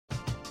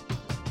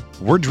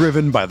We're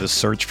driven by the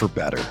search for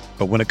better.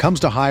 But when it comes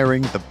to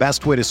hiring, the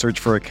best way to search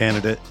for a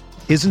candidate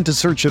isn't to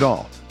search at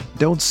all.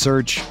 Don't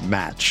search,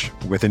 match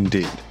with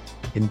Indeed.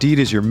 Indeed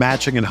is your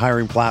matching and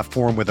hiring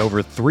platform with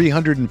over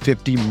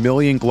 350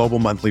 million global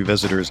monthly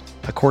visitors,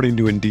 according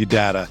to Indeed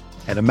data,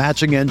 and a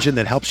matching engine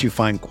that helps you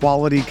find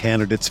quality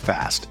candidates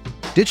fast.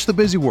 Ditch the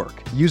busy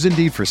work. Use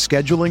Indeed for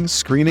scheduling,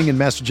 screening, and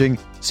messaging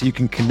so you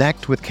can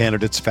connect with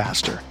candidates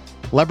faster.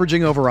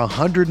 Leveraging over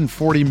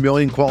 140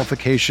 million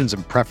qualifications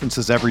and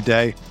preferences every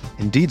day,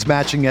 Indeed's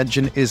matching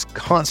engine is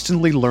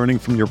constantly learning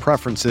from your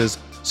preferences,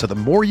 so the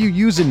more you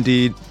use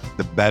Indeed,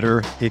 the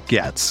better it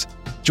gets.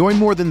 Join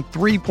more than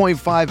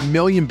 3.5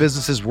 million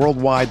businesses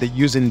worldwide that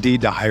use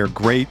Indeed to hire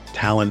great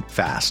talent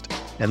fast.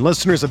 And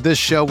listeners of this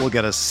show will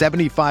get a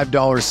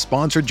 $75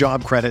 sponsored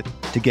job credit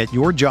to get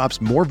your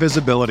jobs more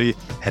visibility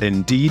at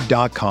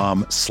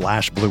Indeed.com/Blue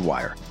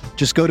Wire.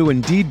 Just go to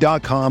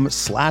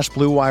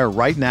Indeed.com/Blue Wire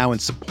right now and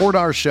support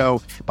our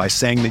show by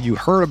saying that you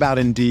heard about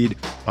Indeed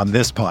on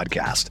this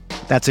podcast.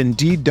 That's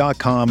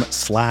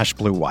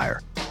Indeed.com/Blue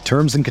Wire.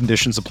 Terms and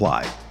conditions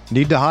apply.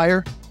 Need to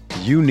hire?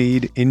 You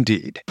need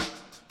Indeed.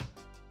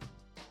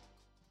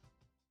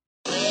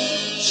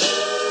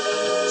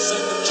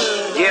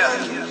 Yeah.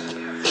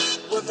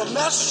 With a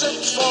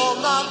message for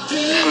my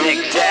people.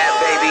 Nick Dad,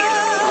 baby.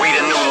 We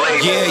the new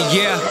label.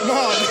 Yeah. Come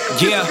on,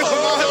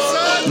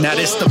 now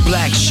this the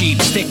black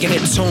sheep, sticking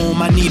it to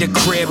him. I need a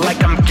crib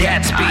like I'm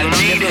Gatsby. I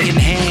need it in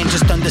hand,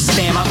 just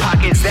understand my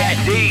pockets that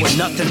deep. With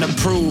nothing to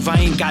prove, I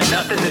ain't got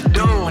nothing to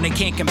do. When they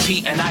can't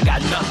compete and I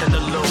got nothing to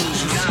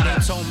lose. You see, they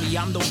told me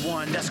I'm the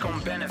one that's gonna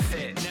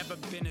benefit. Never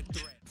been a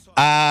threat.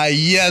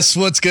 Yes,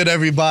 what's good,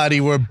 everybody?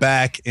 We're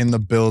back in the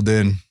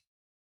building.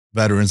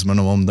 Veterans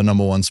Minimum, the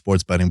number one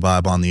sports betting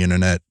vibe on the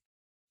internet.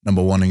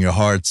 Number one in your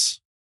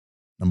hearts.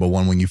 Number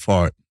one when you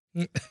fart.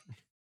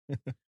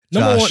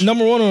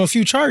 Number one on a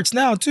few charts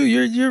now too.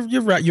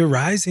 You're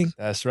rising.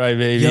 That's right,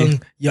 baby. Young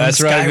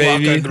That's Skywalker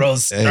right, baby.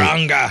 grows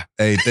stronger.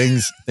 Hey,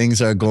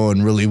 things are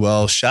going really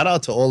well. Shout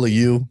out to all of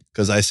you,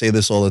 because I say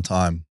this all the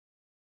time.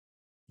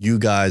 You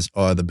guys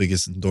are the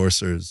biggest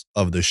endorsers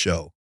of the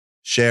show.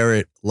 Share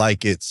it,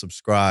 like it,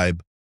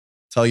 subscribe.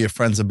 Tell your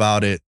friends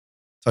about it.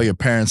 Tell your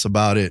parents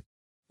about it.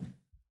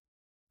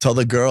 Tell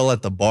the girl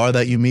at the bar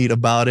that you meet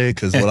about it,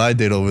 because what I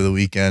did over the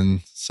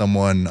weekend,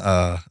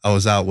 I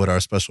was out with our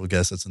special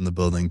guest that's in the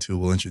building too.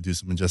 We'll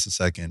introduce him in just a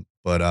second.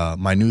 But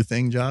my new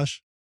thing,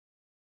 Josh,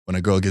 when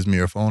a girl gives me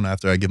her phone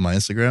after I give my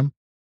Instagram,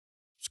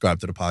 subscribe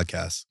to the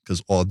podcast,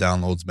 because all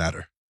downloads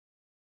matter.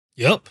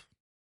 Yep.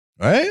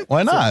 Right?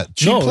 Why not?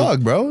 Cheap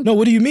plug, bro. No,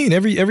 what do you mean?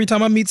 Every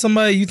time I meet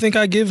somebody, you think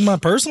I give my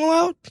personal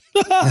out?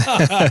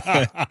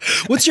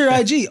 What's your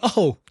IG?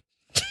 Oh.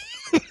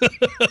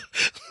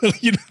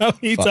 You know how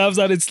many times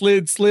I did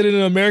slid in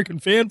an American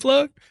fan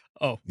plug?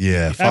 Oh.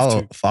 Yeah,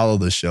 follow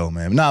the show,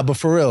 man. Nah, but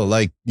for real,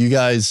 like, you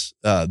guys,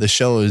 the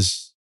show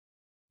is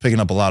picking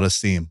up a lot of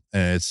steam,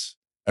 and it's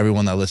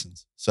everyone that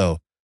listens. So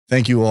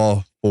thank you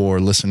all for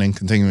listening,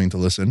 continuing to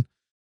listen.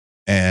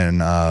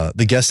 And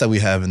the guest that we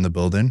have in the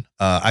building,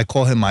 I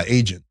call him my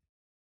agent.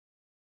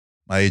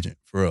 My agent,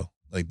 for real.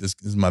 Like, this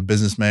is my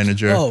business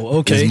manager. Oh,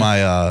 okay. This is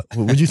my,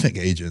 what do you think,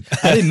 agent?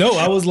 I didn't know.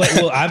 I was like,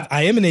 well,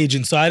 I am an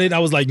agent, so I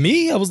was like,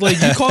 me? I was like,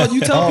 you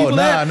tell people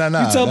that?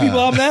 You tell people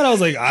I'm that? I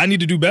was like, I need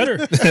to do better.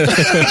 I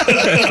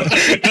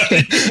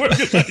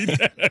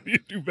need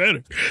to do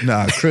better.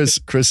 Nah,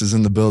 Chris is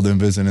in the building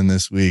visiting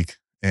this week.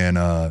 And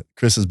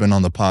Chris has been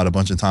on the pod a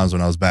bunch of times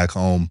when I was back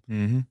home.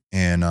 Mm-hmm.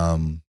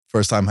 And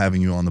first time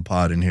having you on the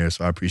pod in here,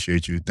 so I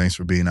appreciate you. Thanks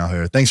for being out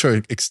here. Thanks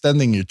for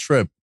extending your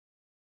trip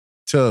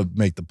to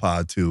make the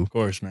pod too. Of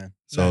course, man.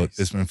 So nice.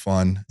 It's been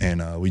fun.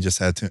 And we just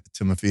had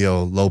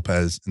Timofeo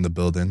Lopez in the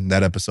building.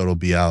 That episode will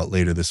be out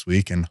later this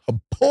week. And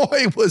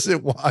boy, was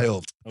it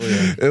wild. Oh,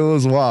 yeah. It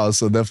was wild.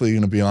 So definitely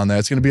going to be on there.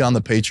 It's going to be on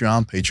the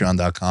Patreon,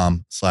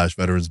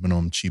 patreon.com/Veterans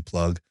Minimum cheap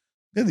plug.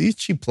 Yeah, these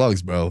cheap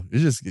plugs, bro.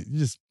 You're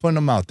just putting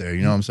them out there.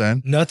 You know what I'm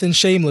saying? Nothing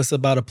shameless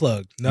about a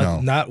plug. No.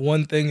 Not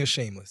one thing is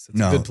shameless. It's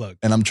a good plug.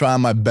 And I'm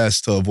trying my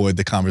best to avoid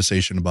the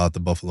conversation about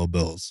the Buffalo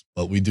Bills,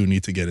 but we do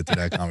need to get into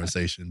that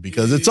conversation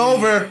because it's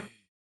over.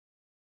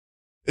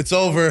 It's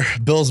over.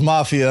 Bills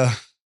Mafia,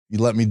 you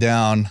let me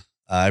down.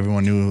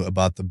 Everyone knew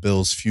about the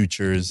Bills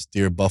futures,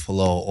 Dear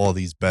Buffalo, all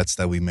these bets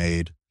that we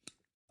made.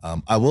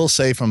 I will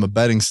say from a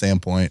betting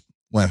standpoint,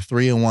 went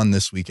 3-1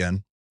 this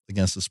weekend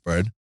against the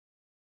spread.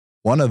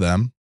 One of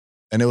them,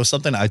 and it was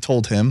something I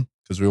told him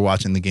because we were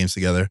watching the games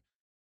together,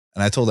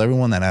 and I told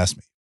everyone that asked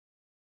me,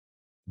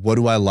 what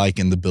do I like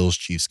in the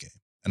Bills-Chiefs game?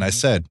 And I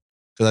said,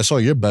 because I saw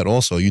your bet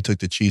also, you took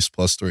the Chiefs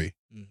 +3.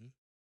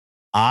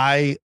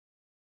 Mm-hmm.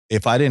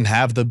 If I didn't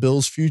have the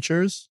Bills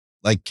futures,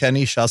 like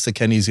Kenny, shouts to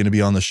Kenny, he's going to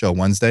be on the show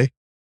Wednesday.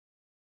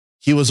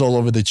 He was all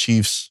over the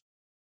Chiefs.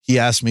 He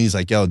asked me, he's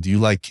like, yo, do you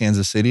like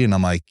Kansas City? And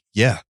I'm like,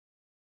 yeah.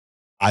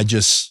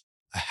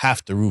 I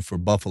have to root for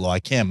Buffalo. I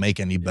can't make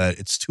any bet.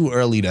 It's too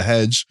early to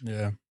hedge.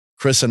 Yeah.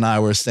 Chris and I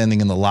were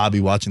standing in the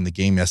lobby watching the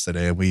game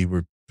yesterday, and we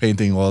were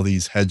painting all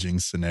these hedging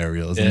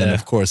scenarios. And then,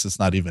 of course, it's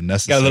not even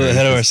necessary. Got a little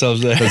ahead of ourselves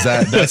there. Because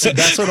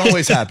that's what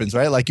always happens,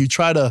 right? Like you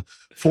try to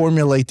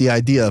formulate the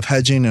idea of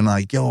hedging and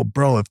like, yo,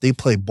 bro, if they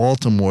play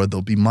Baltimore,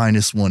 they'll be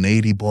minus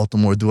 180.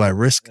 Baltimore, do I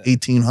risk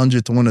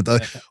 1,800 to win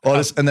all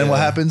this? And then what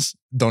happens?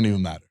 Don't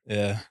even matter.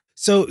 Yeah.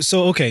 So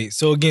okay.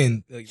 So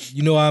again,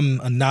 I'm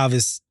a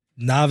novice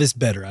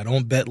bettor. I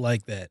don't bet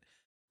like that.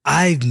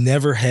 I've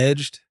never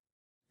hedged.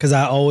 Cause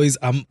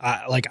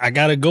I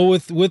gotta go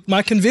with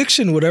my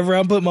conviction, whatever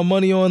I put my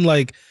money on.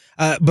 But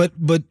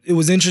it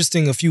was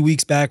interesting a few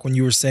weeks back when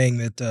you were saying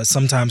that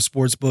sometimes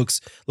sports books,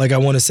 like I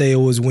want to say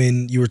it was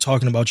when you were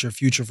talking about your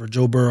future for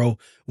Joe Burrow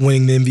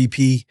winning the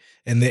MVP,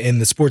 and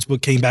the sports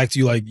book came back to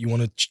you like, you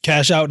want to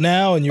cash out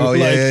now, and you're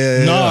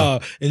nah,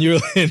 and you're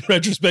in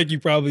retrospect you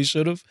probably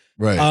should have.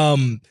 Right.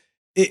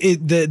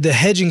 The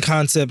hedging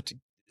concept,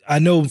 I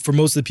know for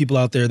most of the people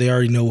out there, they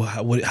already know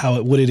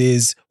what it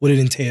is, what it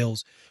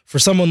entails. For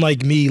someone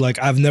like me, like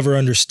I've never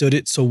understood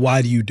it. So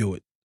why do you do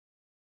it?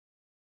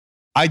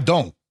 I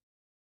don't.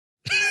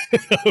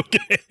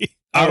 Okay.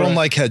 I don't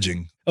like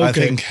hedging. Okay. I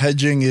think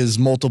hedging is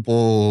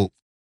multiple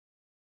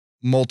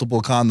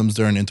condoms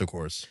during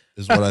intercourse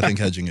is what I think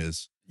hedging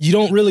is. You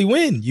don't really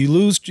win. You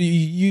lose.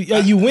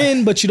 You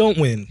win, but you don't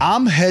win.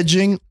 I'm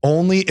hedging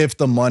only if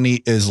the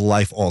money is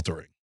life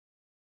altering.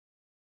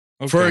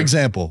 Okay. For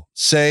example,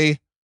 say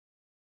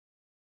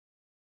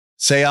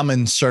I'm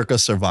in Circa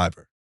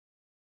Survivor.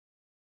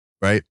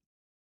 Right?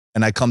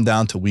 And I come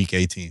down to week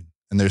 18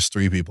 and there's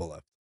 3 people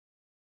left.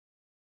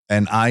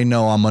 And I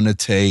know I'm going to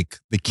take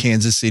the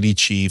Kansas City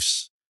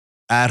Chiefs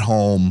at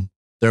home.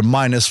 They're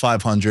minus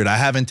 500. I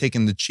haven't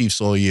taken the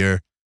Chiefs all year.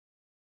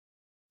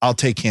 I'll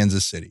take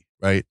Kansas City,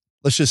 right?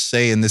 Let's just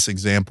say in this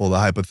example, the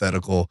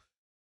hypothetical,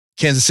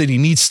 Kansas City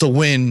needs to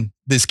win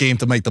this game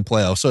to make the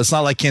playoffs. So it's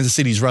not like Kansas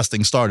City's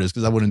resting starters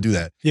because I wouldn't do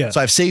that. Yeah.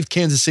 So I've saved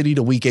Kansas City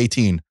to week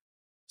 18.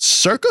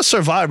 Circa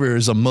Survivor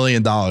is $1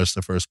 million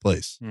to first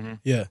place. Mm-hmm.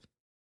 Yeah.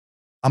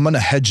 I'm going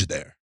to hedge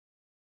there.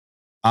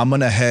 I'm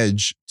going to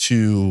hedge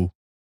to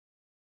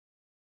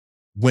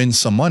win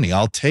some money.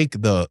 I'll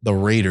take the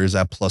Raiders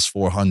at plus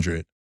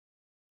 400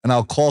 and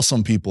I'll call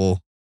some people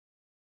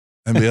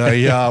and be like,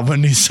 yeah, I'm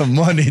going to need some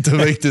money to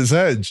make this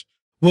hedge.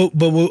 Well,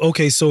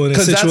 okay. So in a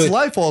situation, that's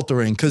life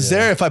altering. Because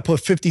there, if I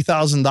put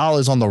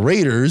 $50,000 on the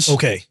Raiders,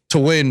 to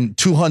win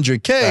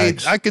 $200K,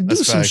 Facts. I could do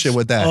That's some facts. shit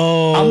with that.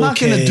 Oh, I'm not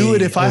going to do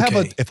it if I have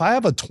okay. if I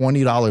have a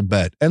 $20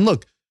 bet. And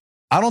look,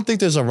 I don't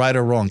think there's a right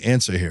or wrong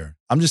answer here.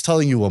 I'm just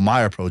telling you what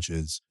my approach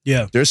is.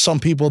 Yeah. There's some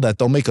people that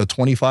they'll make a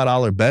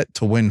 $25 bet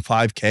to win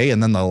 $5K,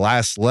 and then the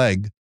last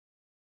leg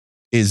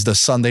is the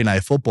Sunday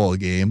night football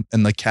game,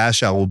 and the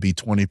cash out will be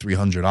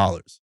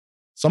 $2,300.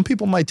 Some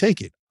people might take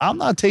it. I'm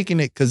not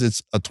taking it because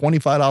it's a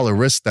 $25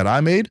 risk that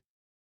I made.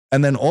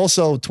 And then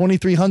also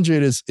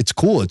 $2,300 it's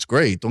cool. It's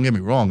great. Don't get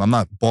me wrong. I'm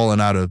not balling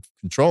out of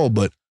control,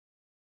 but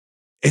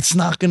it's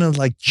not going to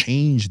like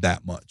change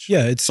that much.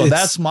 Yeah.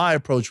 That's my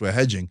approach with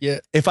hedging. Yeah.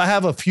 If I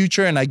have a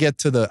future and I get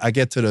to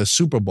the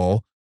Super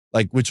Bowl,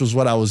 like, which was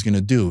what I was going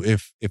to do.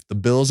 If the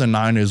Bills and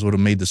Niners would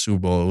have made the Super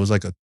Bowl, it was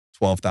like a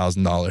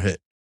 $12,000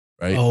 hit.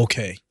 Right.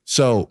 Okay.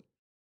 So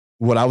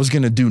what I was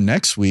going to do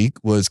next week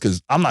was,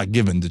 because I'm not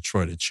giving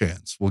Detroit a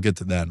chance. We'll get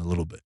to that in a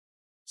little bit.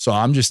 So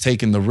I'm just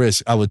taking the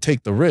risk. I would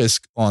take the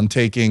risk on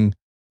taking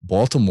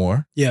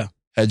Baltimore. Yeah.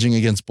 Hedging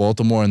against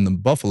Baltimore and the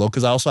Buffalo,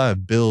 because I also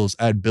have Bills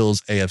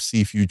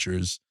AFC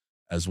futures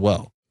as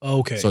well.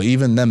 Okay. So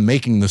even them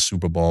making the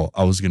Super Bowl,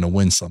 I was going to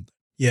win something.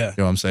 Yeah. You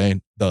know what I'm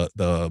saying?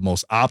 The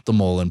most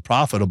optimal and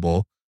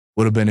profitable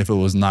would have been if it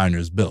was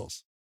Niners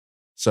Bills.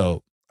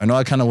 So I know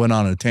I kind of went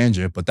on a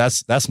tangent, but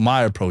that's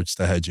my approach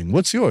to hedging.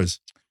 What's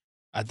yours?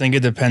 I think it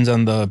depends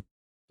on the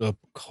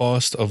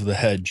cost of the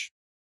hedge,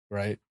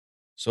 right?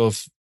 So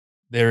if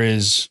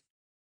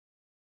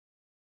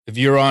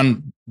you're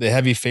on the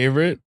heavy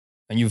favorite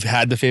and you've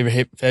had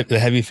the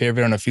heavy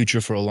favorite on a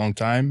future for a long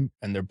time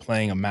and they're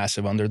playing a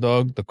massive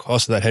underdog, the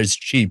cost of that hedge is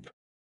cheap.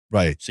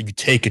 Right. So you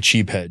take a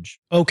cheap hedge.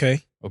 Okay.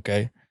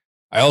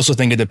 I also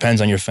think it depends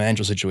on your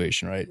financial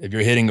situation, right? If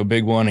you're hitting a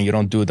big one and you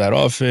don't do it that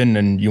often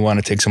and you want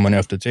to take some money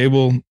off the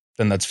table,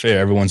 then that's fair.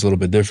 Everyone's a little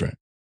bit different.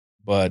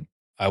 But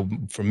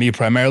for me,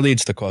 primarily,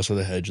 it's the cost of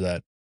the hedge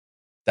that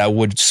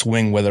would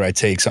swing whether I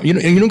take some.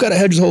 And you don't got to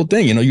hedge the whole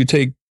thing. You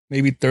take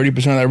maybe 30%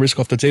 of that risk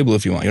off the table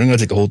if you want. You don't got to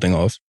take the whole thing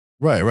off.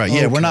 Right.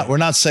 Yeah, Okay. we're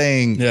not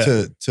saying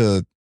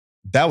to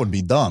that would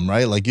be dumb,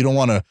 right? Like you don't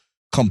want to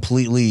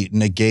completely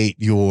negate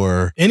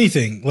your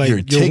anything like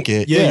your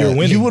ticket. Your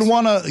winnings. You would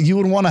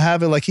want to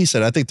have it like he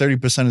said. I think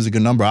 30% is a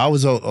good number. I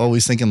was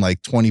always thinking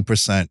like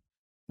 20%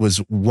 was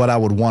what I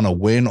would want to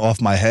win off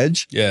my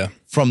hedge. Yeah.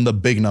 From the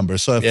big number.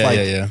 So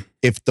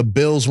if the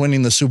Bills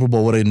winning the Super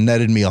Bowl would have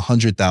netted me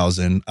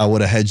 100,000, I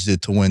would have hedged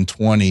it to win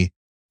 20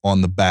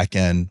 on the back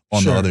end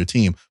on the other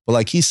team. But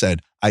like he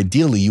said,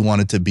 ideally you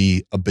want it to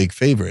be a big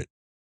favorite.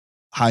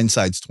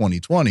 Hindsight's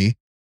 2020,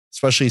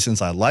 especially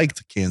since I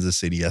liked Kansas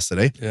City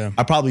yesterday. Yeah.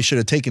 I probably should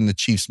have taken the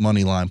Chiefs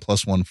money line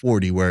plus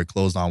 140 where it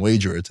closed on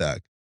Wager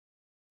Attack.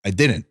 I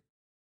didn't.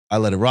 I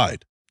let it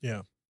ride.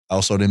 Yeah. I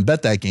also didn't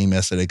bet that game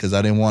yesterday because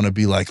I didn't want to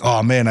be like,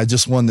 oh man, I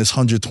just won this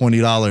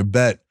 $120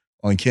 bet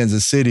on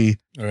Kansas City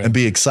and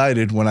be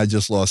excited when I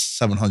just lost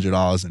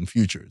 $700 in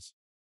futures.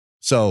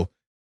 So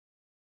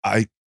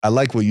I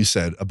like what you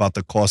said about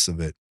the cost of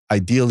it.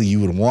 Ideally, you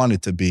would want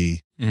it to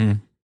be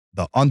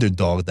the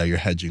underdog that you're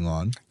hedging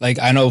on. Like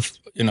I know,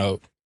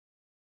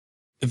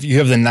 if you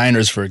have the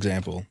Niners, for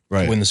example,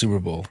 right, win the Super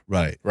Bowl.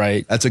 Right.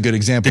 That's a good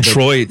example.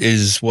 Detroit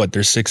is what?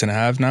 They're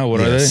 6.5 now?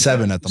 What are they?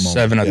 7 at the moment.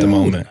 7 at the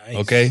moment. Nice.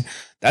 Okay.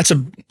 That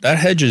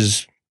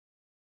hedge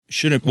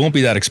won't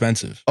be that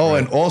expensive. Oh, right?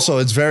 And also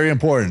it's very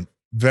important.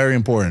 Very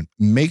important.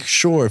 Make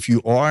sure if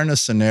you are in a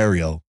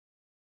scenario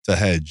to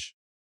hedge,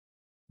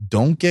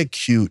 don't get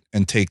cute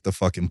and take the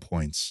fucking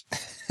points.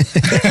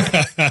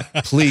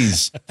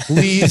 Please,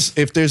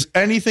 if there's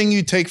anything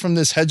you take from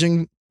this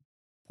hedging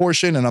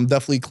portion, and I'm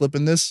definitely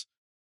clipping this,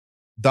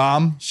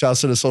 Dom,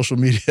 shouts to the social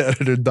media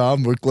editor,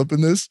 Dom, we're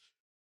clipping this.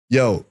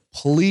 Yo,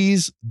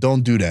 please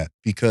don't do that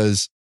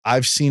because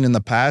I've seen in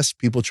the past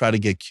people try to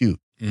get cute.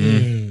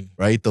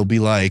 Right? They'll be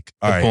like,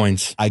 all right,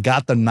 points. I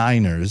got the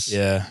Niners.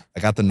 Yeah.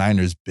 I got the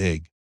Niners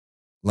big.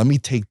 Let me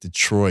take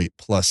Detroit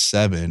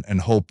 +7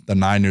 and hope the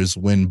Niners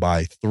win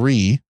by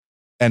 3.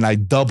 And I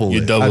double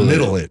it. I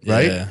middle it,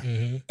 right? Yeah.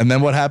 Mm-hmm. And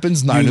then what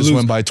happens? Niners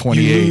win by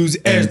 28. You lose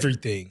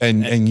everything.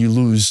 And you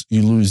lose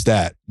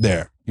that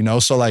there.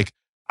 So like,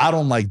 I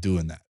don't like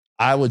doing that.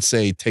 I would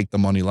say take the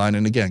money line.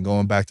 And again,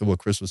 going back to what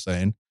Chris was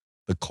saying,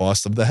 the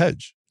cost of the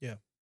hedge. Yeah.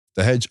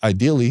 The hedge,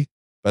 ideally,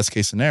 best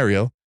case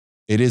scenario,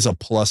 it is a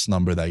plus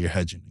number that you're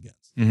hedging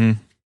against. Mm-hmm.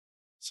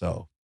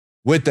 So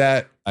with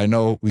that, I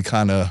know we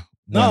kind of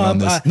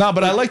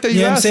but I like that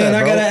you asked I'm saying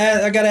that,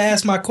 bro. I gotta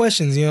ask my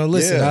questions.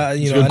 Listen, Yeah. I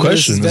know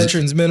this is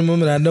veterans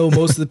minimum, and I know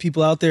most of the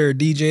people out there are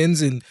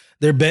DJs and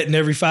they're betting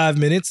every 5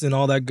 minutes and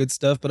all that good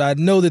stuff. But I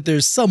know that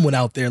there's someone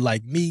out there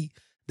like me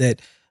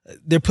that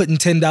they're putting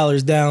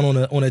 $10 down on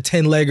a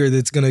 10-legger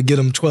that's gonna get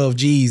them 12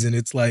 G's, and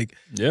it's like,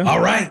 all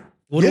right,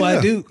 what do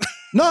I do?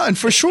 No, and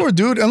for sure,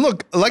 dude. And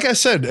look, like I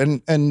said,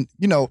 and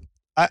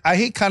I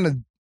hate kind of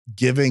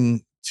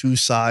giving two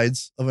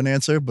sides of an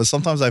answer, but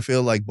sometimes I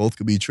feel like both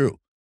could be true.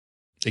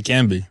 It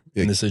can be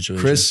in this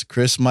situation.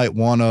 Chris might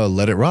want to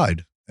let it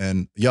ride.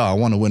 And I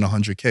want to win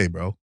 100K,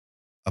 bro.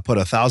 I put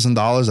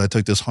 $1,000. I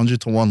took this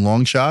 100-to-1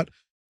 long shot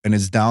and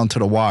it's down to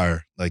the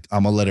wire. Like,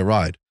 I'm going to let it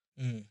ride.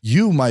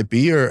 You might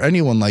be, or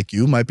anyone like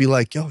you might be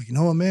like, yo, you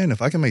know what, man?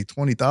 If I can make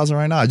 20,000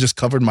 right now, I just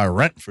covered my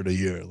rent for the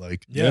year.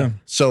 Like,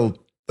 So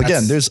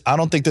again, I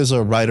don't think there's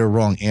a right or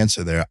wrong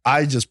answer there.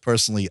 I just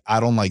personally, I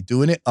don't like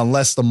doing it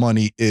unless the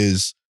money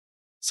is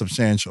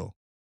substantial.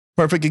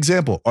 Perfect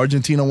example.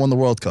 Argentina won the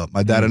World Cup.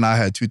 My dad and I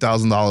had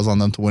 $2,000 on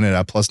them to win it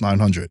at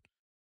 +900.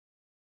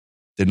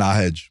 Did not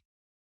hedge.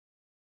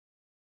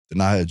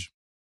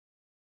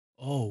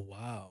 Oh,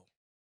 wow.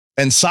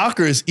 And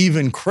soccer is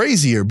even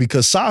crazier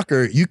because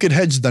soccer, you could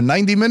hedge the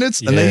 90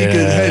 minutes and then you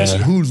could hedge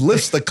who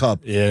lifts the cup.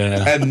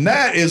 Yeah. And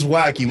that is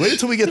wacky. Wait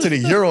until we get to the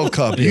Euro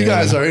Cup. You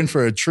guys are in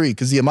for a treat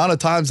because the amount of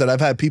times that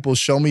I've had people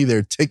show me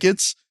their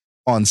tickets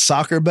on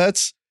soccer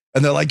bets,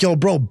 and they're like, yo,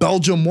 bro,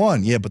 Belgium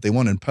won. Yeah, but they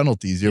won in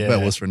penalties. Your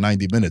bet was for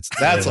 90 minutes.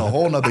 That's a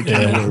whole nother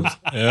can of worms.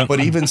 Yeah. But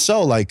even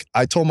so, like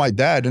I told my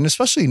dad, and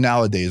especially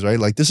nowadays, right?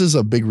 Like this is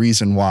a big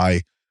reason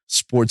why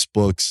sports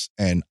books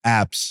and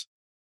apps,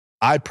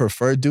 I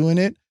prefer doing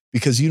it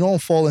because you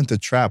don't fall into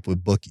trap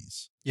with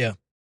bookies. Yeah.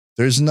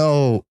 There's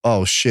no,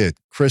 oh shit,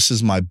 Chris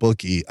is my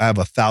bookie. I have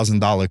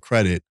 $1,000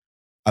 credit.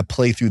 I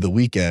play through the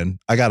weekend.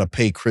 I got to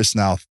pay Chris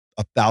now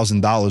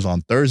 $1,000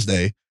 on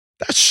Thursday.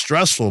 That's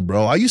stressful,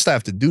 bro. I used to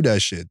have to do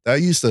that shit.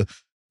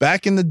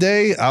 Back in the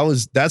day,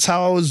 that's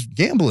how I was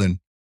gambling.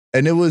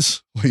 And it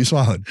was, what are you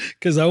smiling?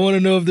 Because I want to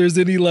know if there's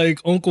any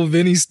like Uncle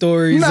Vinny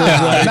stories.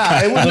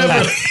 It was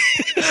never.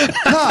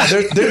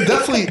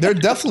 There are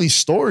definitely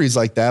stories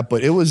like that,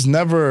 but it was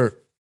never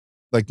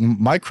like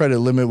my credit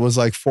limit was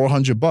like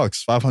 $400,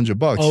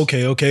 $500.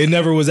 Okay. It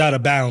never was out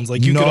of bounds.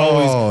 Like you could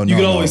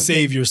always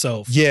save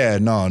yourself. Yeah,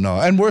 no.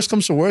 And worst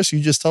comes to worst, you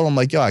just tell them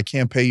like, yo, I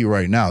can't pay you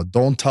right now.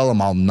 Don't tell them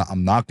I'm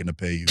not going to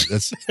pay you.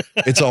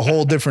 It's a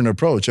whole different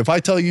approach. If I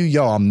tell you,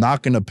 yo, I'm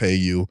not going to pay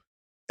you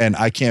and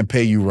I can't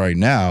pay you right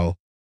now,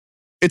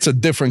 it's a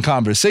different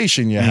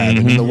conversation you're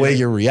having. And the way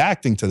you're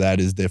reacting to that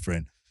is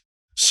different.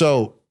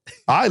 So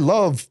I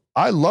love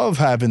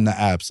having the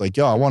apps. Like,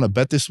 yo, I want to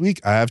bet this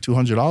week. I have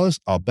 $200.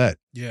 I'll bet.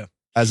 Yeah.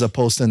 As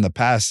opposed to in the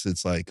past,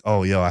 it's like,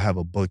 oh, yo, I have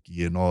a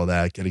bookie and all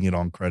that, getting it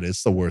on credit.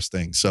 It's the worst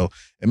thing. So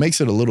it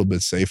makes it a little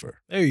bit safer.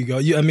 There you go.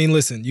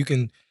 Listen, you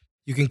can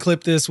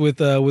clip this with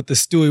the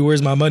Stewie.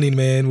 Where's my money,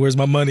 man? Where's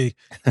my money?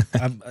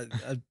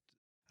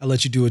 I'll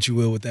let you do what you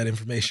will with that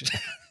information.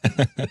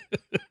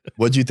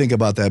 What'd you think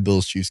about that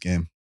Bills-Chiefs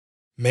game?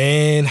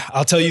 Man,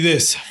 I'll tell you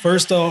this.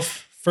 First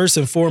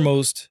and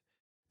foremost,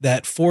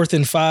 that 4th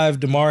and 5,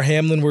 Damar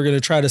Hamlin, we're going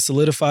to try to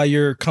solidify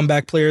your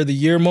comeback player of the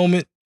year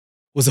moment,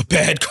 was a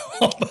bad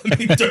call.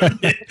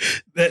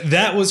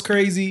 That was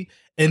crazy.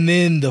 And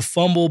then the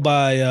fumble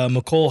by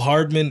McCole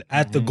Hardman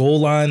at the goal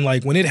line.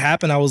 Like when it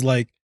happened, I was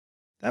like,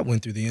 that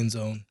went through the end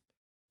zone.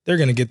 they're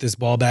going to get this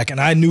ball back. And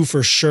I knew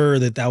for sure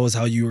that was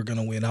how you were going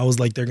to win. I was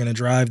like, they're going to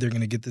drive, they're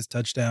going to get this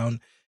touchdown,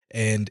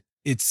 and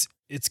it's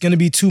going to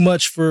be too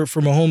much for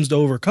Mahomes to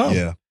overcome.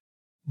 Yeah.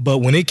 But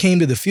when it came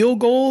to the field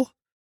goal,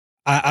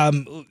 I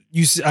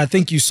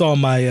think you saw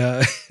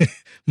my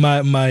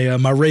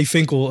my Ray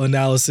Finkel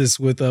analysis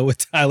with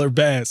Tyler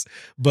Bass,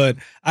 but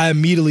I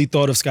immediately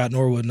thought of Scott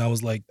Norwood, and I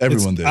was like,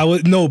 everyone did.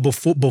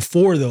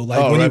 Before though,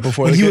 like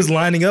when he was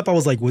lining up, I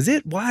was like, was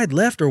it wide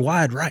left or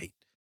wide right?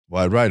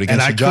 Wide right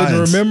against the Giants. And I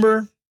couldn't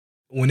remember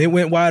when it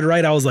went wide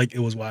right. I was like, it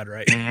was wide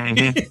right.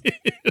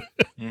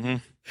 Mm-hmm. Mm-hmm.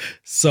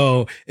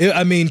 So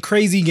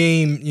crazy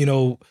game. You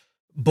know,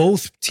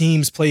 both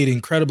teams played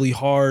incredibly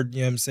hard.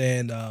 You know what I'm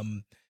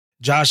saying?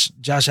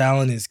 Josh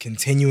Allen is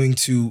continuing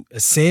to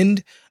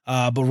ascend.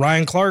 But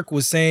Ryan Clark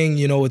was saying,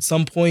 you know, at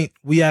some point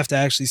we have to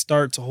actually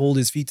start to hold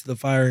his feet to the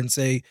fire and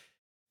say,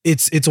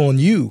 it's on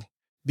you,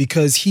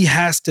 because he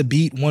has to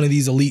beat one of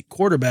these elite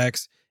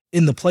quarterbacks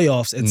in the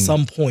playoffs at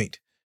some point,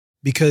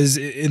 because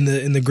in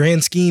the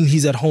grand scheme,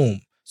 he's at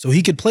home. So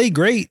he could play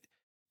great,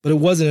 but it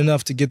wasn't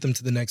enough to get them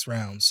to the next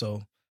round.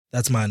 So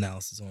that's my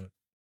analysis on it.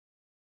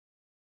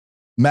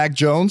 Mac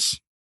Jones,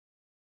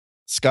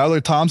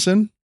 Skylar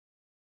Thompson,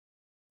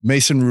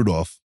 Mason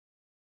Rudolph.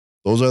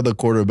 Those are the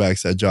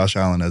quarterbacks that Josh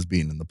Allen has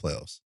beaten in the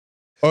playoffs.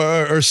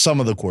 Or some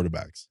of the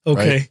quarterbacks.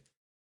 Okay. Right?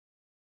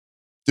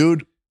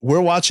 Dude,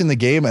 we're watching the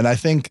game, and I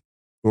think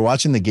we're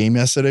watching the game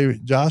yesterday,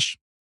 Josh.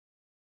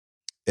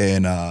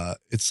 And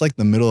it's like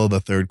the middle of the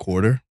third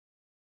quarter.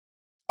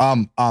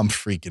 I'm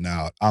freaking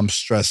out. I'm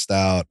stressed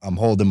out. I'm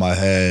holding my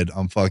head.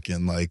 I'm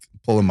fucking like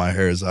pulling my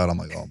hairs out. I'm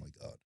like, oh my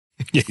God.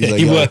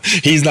 Yeah,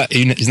 he's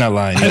not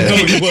lying. I know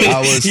he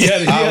was. He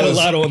had a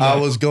lot on that. I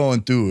was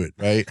going through it,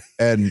 right?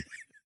 And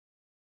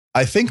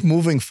I think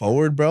moving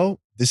forward, bro,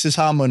 this is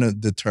how I'm going to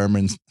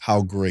determine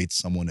how great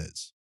someone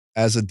is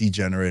as a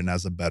degenerate and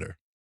as a bettor.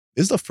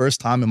 This is the first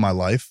time in my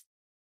life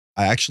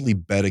I actually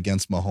bet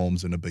against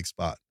Mahomes in a big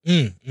spot.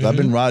 Mm-hmm. I've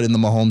been riding the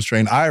Mahomes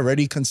train. I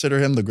already consider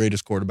him the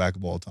greatest quarterback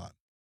of all time.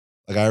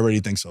 Like, I already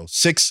think so.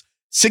 Six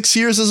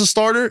years as a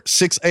starter,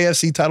 6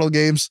 AFC title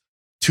games,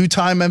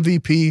 2-time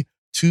MVP,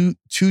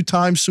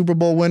 two-time Super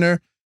Bowl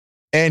winner,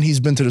 and he's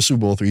been to the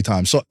Super Bowl 3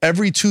 times. So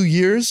every 2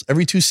 years,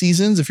 every 2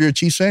 seasons, if you're a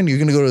Chiefs fan, you're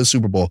going to go to the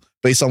Super Bowl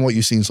based on what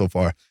you've seen so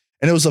far.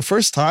 And it was the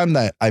first time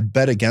that I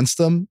bet against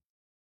them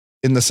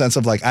in the sense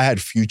of like I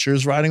had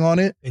futures riding on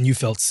it. And you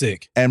felt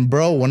sick. And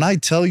bro, when I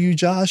tell you,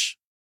 Josh,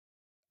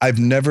 I've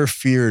never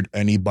feared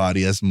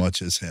anybody as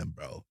much as him,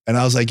 bro. And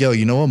I was like, yo,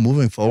 you know what?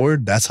 Moving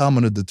forward, that's how I'm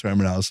going to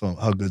determine how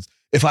good.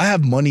 If I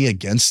have money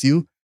against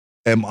you,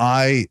 am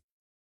I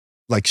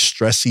like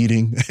stress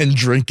eating and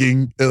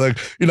drinking? And like,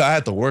 you know, I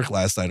had to work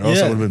last night, or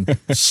else I would have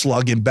been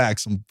slugging back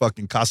some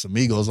fucking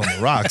Casamigos on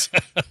the rocks.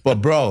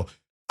 But bro,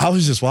 I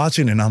was just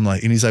watching, and I'm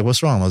like, and he's like,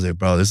 what's wrong? I was like,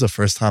 bro, this is the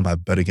first time I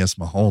bet against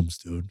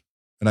Mahomes, dude.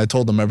 And I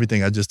told him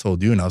everything I just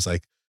told you. And I was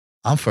like,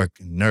 I'm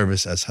fucking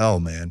nervous as hell,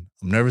 man.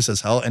 I'm nervous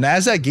as hell. And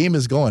as that game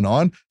is going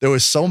on, there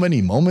was so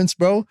many moments,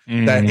 bro,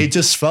 that it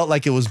just felt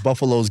like it was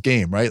Buffalo's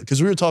game, right?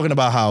 Because we were talking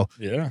about how,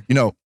 you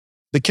know,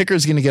 the kicker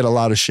is going to get a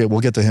lot of shit.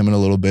 We'll get to him in a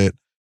little bit.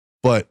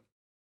 But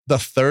the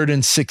 3rd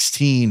and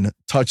 16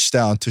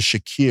 touchdown to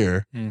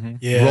Shakir,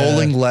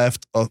 rolling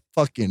left, a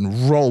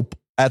fucking rope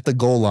at the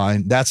goal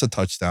line, that's a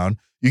touchdown.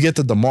 You get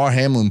the Damar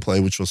Hamlin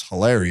play, which was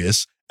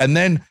hilarious. And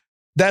then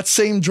that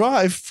same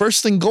drive,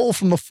 1st and goal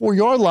from the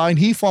 4-yard line,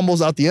 he fumbles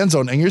out the end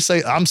zone. And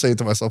I'm saying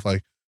to myself,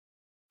 like,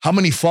 how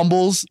many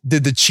fumbles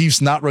did the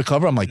Chiefs not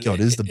recover? I'm like, yo,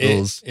 this is the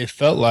Bills. It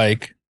felt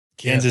like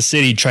Kansas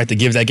City tried to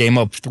give that game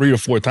up 3 or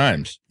 4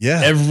 times.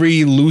 Yeah.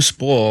 Every loose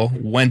ball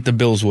went the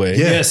Bills' way.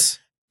 Yes.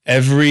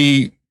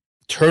 Every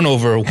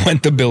turnover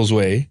went the Bills'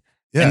 way.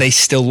 Yeah. And they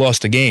still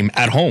lost the game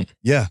at home.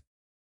 Yeah.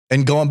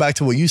 And going back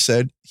to what you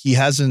said,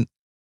 this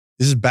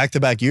is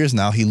back-to-back years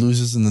now, he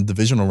loses in the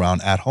divisional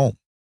round at home.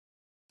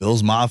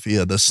 Bills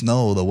Mafia, the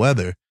snow, the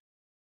weather.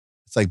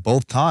 It's like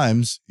both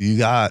times he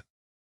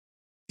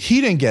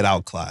didn't get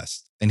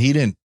outclassed, and he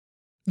didn't.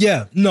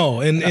 Yeah,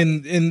 no,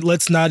 and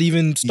let's not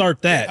even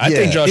start that. I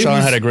think Josh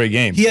Allen had a great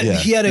game. He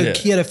had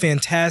a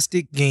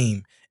fantastic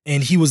game,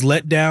 and he was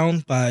let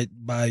down by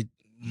my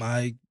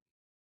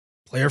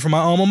player from my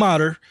alma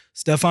mater,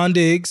 Stephon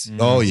Diggs.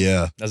 Oh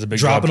yeah, that's a big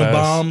dropping a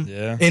bomb.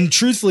 Yeah, and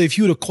truthfully, if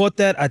he would have caught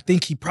that, I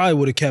think he probably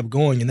would have kept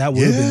going, and that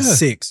would have been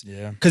 6.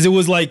 Yeah, because it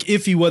was like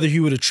iffy whether he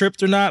would have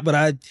tripped or not. But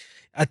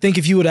I think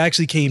if he would have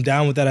actually came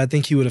down with that, I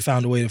think he would have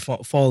found a way to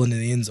fall into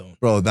the end zone.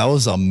 Bro, that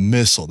was a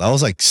missile. That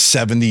was like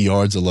 70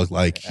 yards. It looked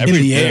like in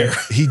the air.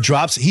 He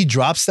drops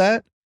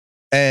that,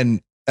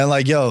 and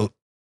like, yo,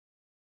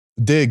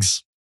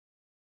 Diggs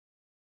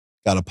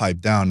got to pipe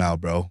down now,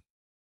 bro.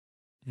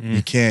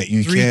 You can't.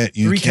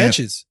 Three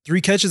catches.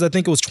 3 catches. I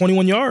think it was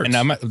 21 yards.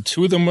 And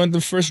 2 of them went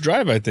the first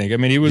drive, I think. I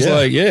mean, he was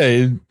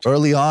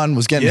early on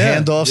was getting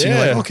handoffs. And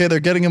you're like, okay, they're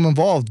getting him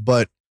involved.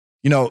 But,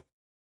 you know,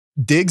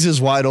 Diggs is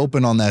wide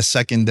open on that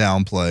 2nd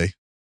down play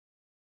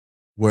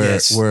where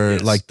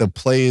like the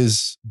play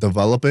is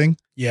developing.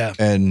 Yeah.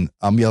 And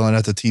I'm yelling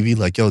at the TV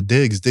like, yo,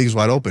 Diggs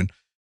wide open.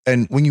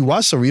 And when you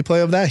watch the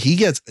replay of that,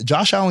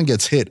 Josh Allen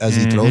gets hit as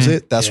he throws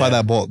it. That's why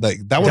that ball, that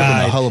would have been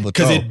a hell of a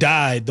throw. Because it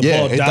died. The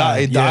ball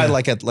died. It died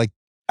like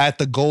at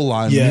the goal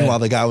line. Yeah. Meanwhile,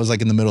 the guy was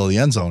like in the middle of the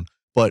end zone.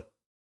 But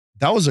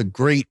that was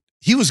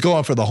he was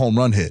going for the home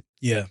run hit.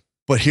 Yeah.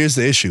 But here's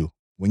the issue.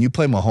 When you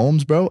play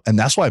Mahomes, bro, and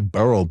that's why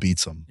Burrow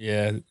beats him.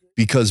 Yeah.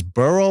 Because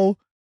Burrow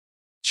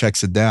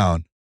checks it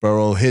down.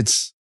 Burrow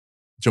hits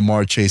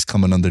Jamar Chase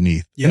coming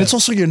underneath. Yeah. And it's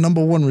also your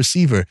number one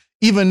receiver.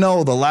 Even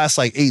though the last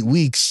 8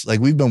 weeks,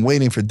 we've been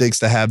waiting for Diggs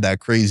to have that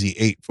crazy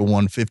 8 for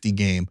 150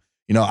 game.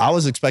 I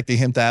was expecting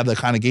him to have the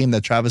kind of game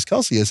that Travis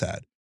Kelce has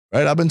had,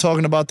 right? I've been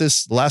talking about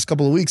this the last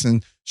couple of weeks,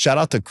 and shout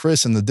out to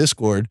Chris in the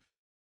Discord.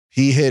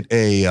 He hit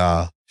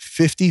a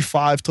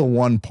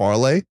 55-1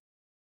 parlay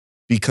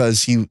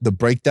because the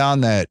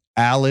breakdown that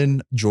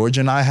Alan, George,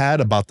 and I had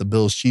about the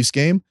Bills-Chiefs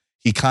game,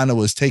 he kind of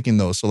was taking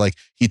those. So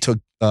he took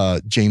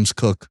James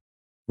Cook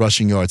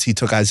rushing yards. He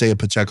took Isaiah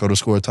Pacheco to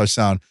score a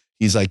touchdown.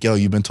 He's like, yo,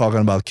 you've been talking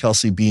about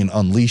Kelce being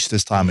unleashed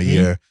this time of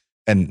year.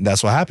 And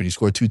that's what happened. He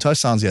scored 2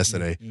 touchdowns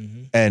yesterday.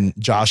 And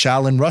Josh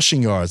Allen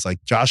rushing yards.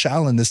 Josh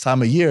Allen this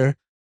time of year,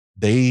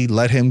 they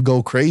let him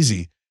go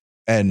crazy.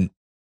 And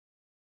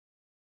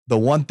the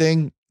one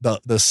thing,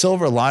 the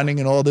silver lining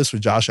in all this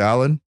with Josh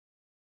Allen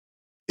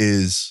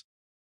is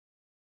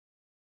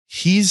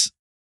he's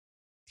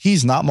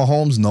not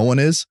Mahomes. No one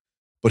is.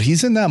 But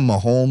he's in that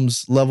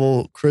Mahomes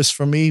level, Chris,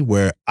 for me,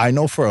 where I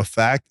know for a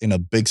fact in a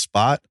big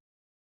spot,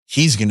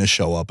 he's going to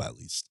show up at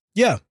least.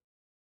 Yeah.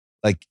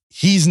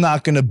 He's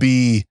not going to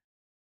be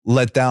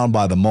let down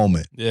by the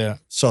moment. Yeah.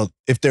 So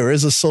if there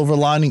is a silver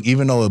lining,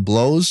 even though it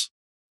blows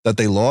that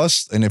they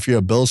lost, and if you're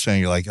a Bills fan,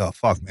 you're like, oh,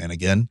 fuck, man,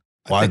 again?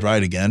 Wide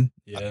right again?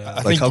 Yeah.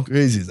 I think, how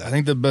crazy is that? I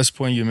think the best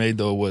point you made,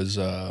 though, was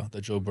the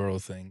Joe Burrow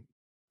thing.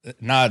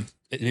 Not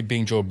it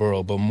being Joe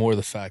Burrow, but more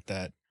the fact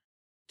that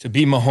to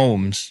be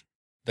Mahomes,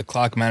 the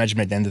clock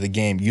management at the end of the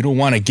game, you don't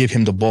want to give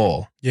him the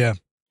ball. Yeah.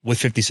 With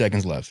 50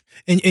 seconds left.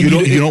 And you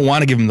don't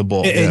want to give him the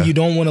ball. And you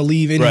don't want to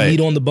leave any meat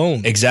on the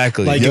bone.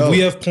 Exactly. If we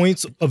have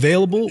points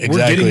available, we're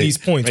getting these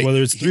points,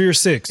 whether it's 3 or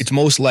 6. It's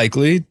most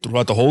likely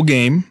throughout the whole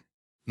game,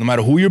 no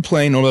matter who you're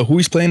playing, no matter who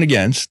he's playing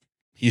against,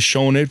 he's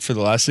shown it for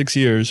the last 6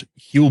 years,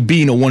 he will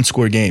be in a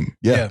 1-score game.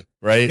 Yeah.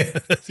 Right?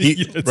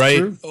 Right?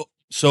 True.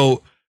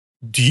 So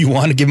do you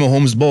want to give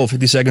Mahomes the ball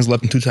 50 seconds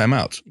left and 2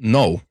 timeouts?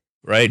 No.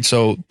 Right?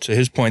 So to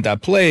his point,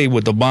 that play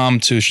with the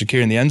bomb to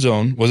Shakir in the end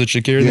zone, was it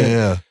Shakir?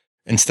 Yeah.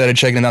 Instead of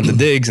checking out the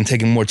Diggs and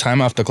taking more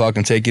time off the clock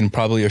and taking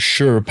probably a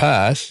sure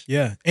pass,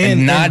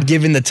 and not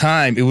giving the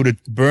time, it would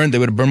have burned. They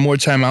would have burned more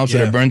timeouts. They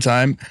would have burned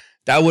time.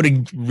 That would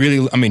have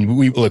really. I mean,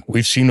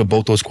 we've seen what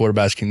both those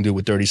quarterbacks can do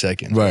with 30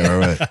 seconds.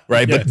 Right.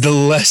 Right. Yes.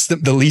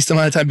 But the least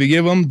amount of time you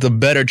give them, the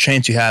better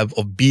chance you have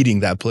of beating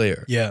that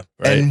player. Yeah.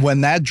 Right? And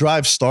when that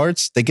drive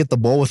starts, they get the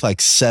ball with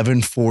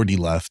 7:40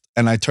 left,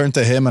 and I turn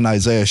to him and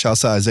Isaiah. Shouts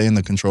to Isaiah in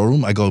the control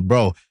room. I go,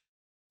 bro,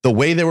 the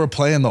way they were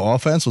playing the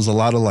offense was a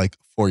lot of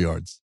 4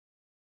 yards.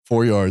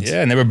 4 yards.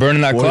 Yeah, and they were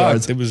burning that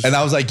clock. And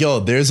I was like, yo,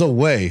 there's a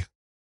way,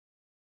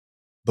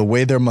 the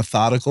way they're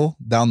methodical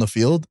down the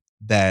field,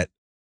 that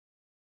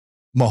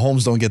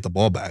Mahomes don't get the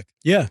ball back.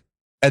 Yeah.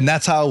 And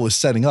that's how it was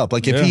setting up.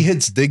 If he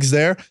hits Diggs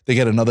there, they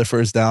get another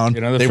first down.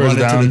 They run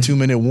into the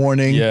 2-minute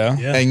warning. Yeah.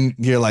 And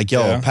you're like,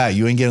 yo, Pat,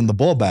 you ain't getting the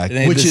ball back.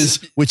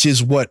 Which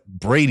is what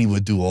Brady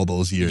would do all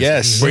those years.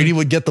 Yes. Brady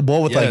would get the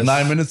ball with 9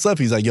 minutes left.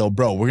 He's like, yo,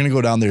 bro, we're going to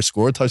go down there,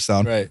 score a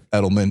touchdown. Right.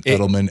 Edelman,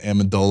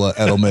 Amendola,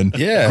 Edelman,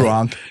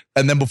 Gronk.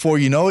 And then before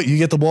you know it, you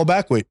get the ball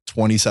back with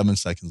 27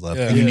 seconds left.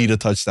 And you need a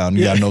touchdown.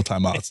 You got no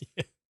timeouts.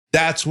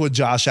 That's what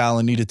Josh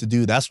Allen needed to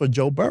do. That's what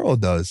Joe Burrow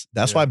does.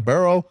 That's why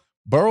Burrow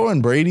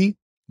and Brady,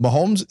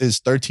 Mahomes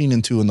is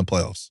 13-2 in the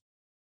playoffs.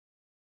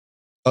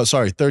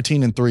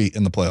 13-3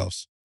 in the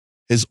playoffs.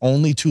 His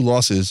only 2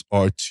 losses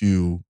are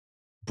to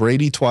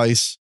Brady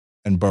twice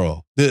and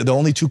Burrow. The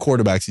only 2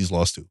 quarterbacks he's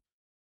lost to.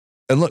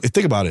 And look,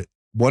 think about it.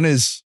 One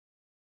is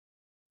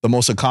the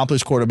most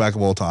accomplished quarterback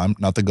of all time,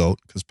 not the GOAT,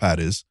 because Pat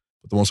is,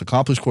 but the most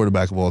accomplished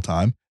quarterback of all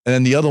time. And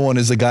then the other one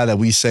is the guy that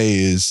we say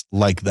is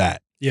like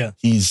that. Yeah.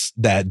 He's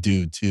that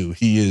dude too.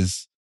 He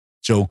is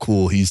Joe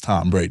Cool. He's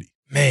Tom Brady.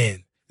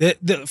 Man.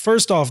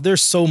 First off,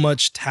 there's so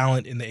much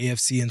talent in the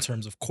AFC in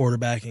terms of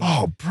quarterbacking.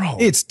 Oh, bro.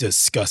 It's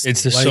disgusting.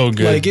 It's just so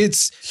good.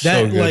 It's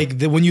that,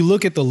 so when you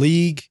look at the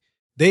league,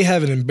 they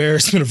have an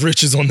embarrassment of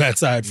riches on that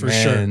side for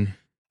sure.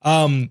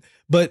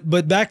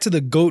 But back to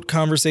the GOAT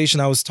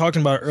conversation I was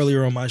talking about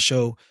earlier on my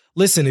show.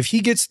 Listen, if he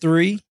gets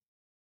 3,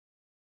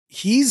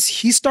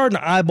 he's starting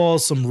to eyeball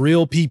some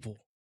real people.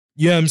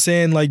 You know what I'm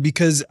saying?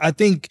 Because I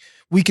think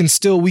we can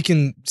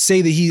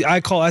say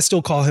that I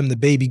still call him the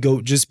baby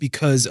GOAT just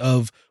because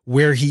of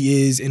where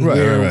he is and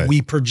where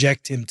we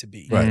project him to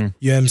be. Right.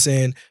 You know what I'm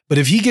saying? But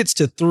if he gets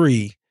to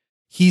 3,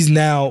 he's in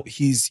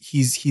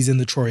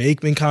the Troy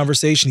Aikman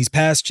conversation. He's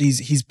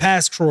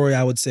past Troy,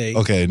 I would say.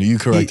 Okay, you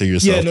corrected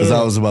yourself because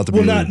I was about to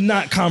be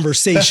not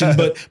conversation,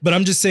 but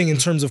I'm just saying in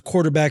terms of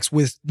quarterbacks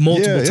with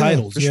multiple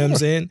titles. You know what I'm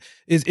saying?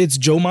 It's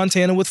Joe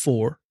Montana with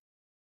 4,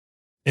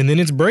 and then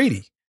it's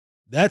Brady.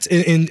 That's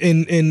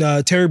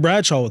in Terry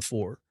Bradshaw with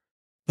 4.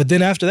 But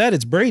then after that,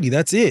 it's Brady.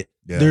 That's it.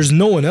 Yeah. There's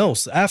no one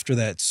else after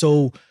that.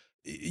 So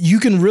you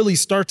can really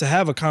start to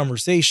have a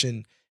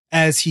conversation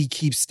as he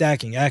keeps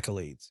stacking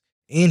accolades.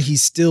 And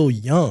he's still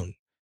young.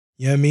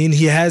 You know what I mean?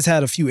 He has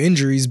had a few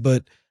injuries,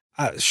 but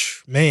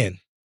man.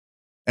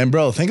 And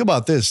bro, think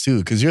about this too,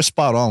 because you're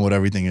spot on with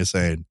everything you're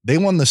saying. They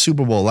won the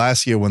Super Bowl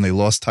last year when they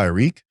lost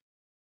Tyreek.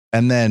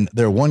 And then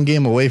they're one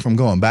game away from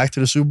going back to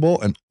the Super Bowl.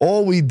 And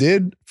all we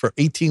did for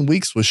 18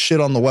 weeks was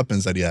shit on the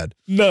weapons that he had.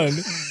 None.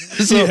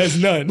 So, he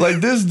has none. Like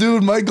this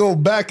dude might go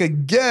back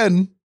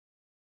again.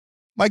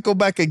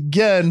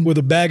 With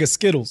a bag of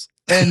Skittles.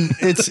 And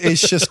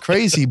it's just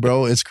crazy,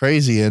 bro. It's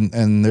crazy.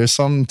 And there's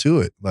something to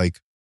it. Like,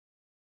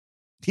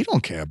 he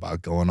don't care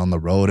about going on the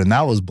road. And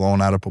that was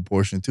blown out of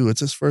proportion too.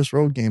 It's his first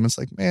road game. It's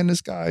like, man,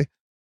 this guy,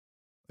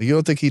 you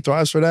don't think he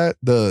thrives for that?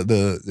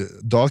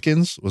 The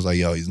Dawkins was like,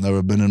 yo, he's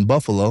never been in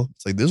Buffalo.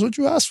 It's like, this is what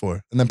you asked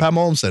for. And then Pat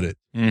Mahomes said it.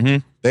 Mm-hmm.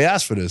 They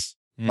asked for this.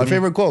 My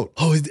favorite quote.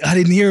 Oh, I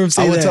didn't hear him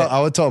say that.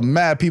 I would tell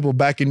mad people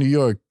back in New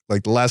York,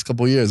 like the last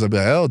couple of years, I'd be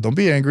like, oh, don't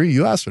be angry.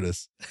 You asked for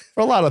this. For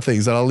a lot of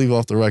things that I'll leave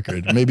off the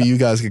record. Maybe you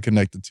guys get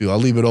connected to. I'll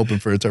leave it open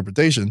for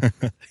interpretation.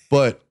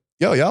 But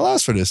yo, y'all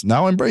asked for this.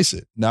 Now embrace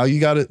it. Now you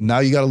got to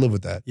live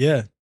with that.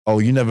 Yeah. Oh,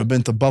 you never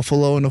been to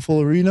Buffalo in a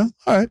full arena?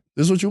 All right.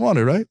 This is what you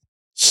wanted, right?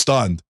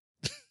 Stunned.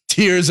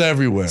 Tears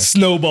everywhere.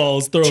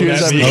 Snowballs thrown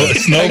Tears at me. everywhere.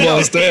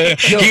 Snowballs there.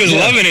 He was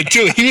loving it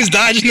too. He was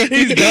dodging it.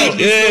 He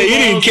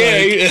didn't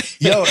care.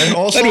 Yo, and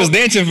also he was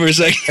dancing for a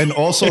second. And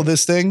also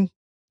this thing,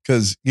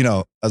 because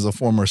as a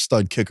former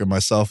stud kicker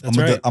myself, I'm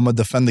gonna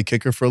defend the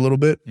kicker for a little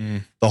bit.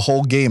 The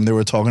whole game they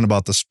were talking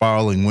about the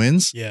spiraling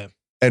winds. Yeah.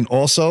 And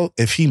also,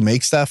 if he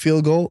makes that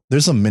field goal,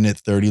 there's a minute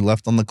 30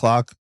 left on the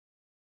clock.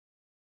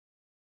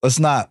 Let's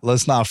not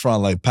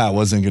front like Pat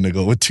wasn't gonna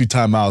go with 2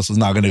 timeouts. Was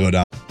not gonna go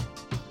down.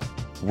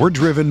 We're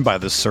driven by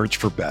the search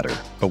for better.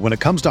 But when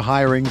it comes to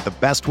hiring, the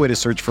best way to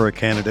search for a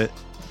candidate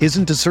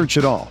isn't to search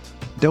at all.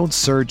 Don't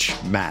search,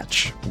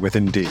 match with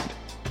Indeed.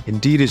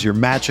 Indeed is your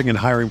matching and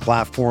hiring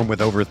platform with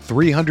over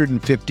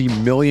 350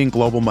 million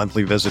global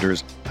monthly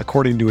visitors,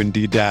 according to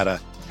Indeed data,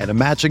 and a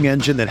matching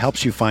engine that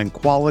helps you find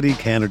quality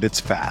candidates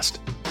fast.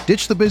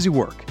 Ditch the busy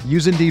work.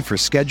 Use Indeed for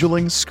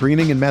scheduling,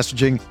 screening, and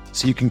messaging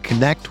so you can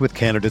connect with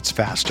candidates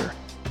faster.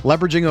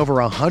 Leveraging over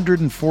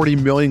 140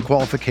 million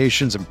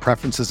qualifications and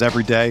preferences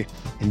every day,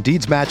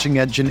 Indeed's matching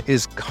engine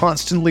is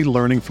constantly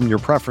learning from your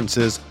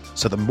preferences,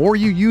 so the more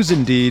you use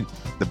Indeed,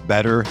 the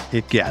better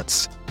it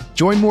gets.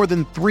 Join more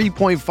than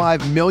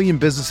 3.5 million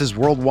businesses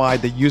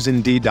worldwide that use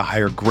Indeed to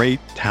hire great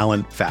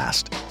talent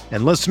fast.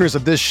 And listeners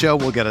of this show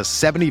will get a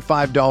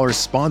 $75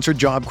 sponsored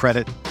job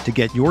credit to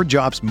get your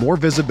jobs more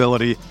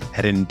visibility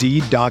at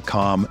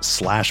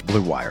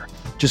Indeed.com/Blue Wire.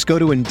 Just go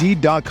to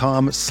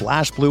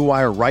Indeed.com/Blue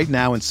Wire right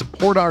now and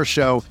support our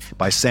show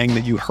by saying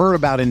that you heard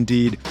about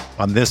Indeed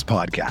on this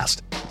podcast.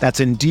 That's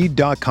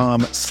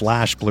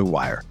Indeed.com/Blue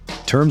Wire.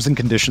 Terms and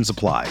conditions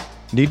apply.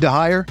 Need to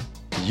hire?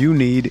 You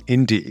need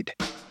Indeed.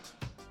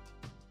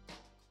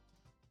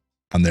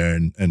 On there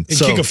and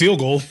so, kick a field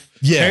goal.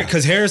 Yeah.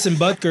 Because Harrison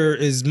Butker,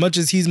 as much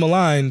as he's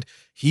maligned,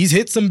 he's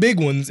hit some big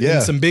ones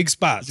in some big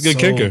spots. He's a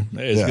good kicker.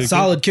 He's a good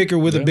solid kicker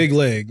with a big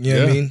leg. You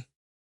know what I mean?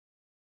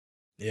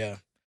 Yeah.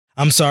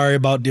 I'm sorry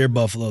about Dear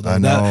Buffalo, though. I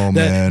know,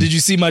 man. Did you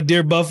see my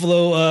Dear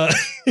Buffalo?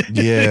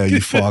 Yeah,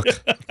 you fuck.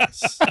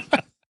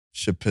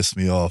 Shit pissed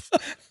me off.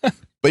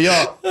 But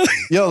yo,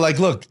 like,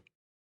 look,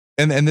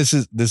 and this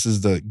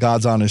is the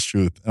God's honest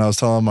truth. And I was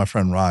telling my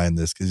friend Ryan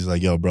this because he's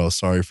like, yo, bro,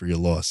 sorry for your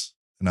loss.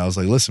 And I was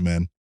like, listen,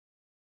 man,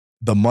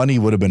 the money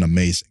would have been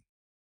amazing.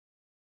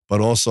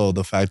 But also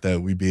the fact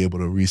that we'd be able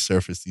to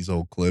resurface these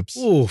old clips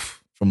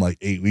from like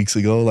 8 weeks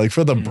ago. Like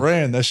for the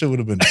brand, that shit would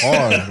have been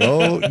hard,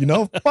 bro.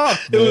 Fuck, man.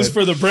 It was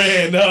for the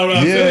brand. No,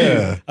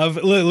 yeah.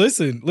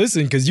 Listen,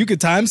 because you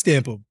could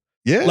timestamp them.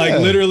 Yeah. Like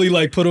literally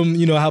like put them,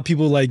 how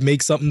people like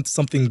make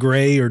something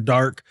gray or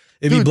dark.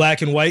 It'd be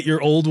black and white, your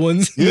old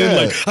ones. Yeah.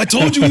 Then like, I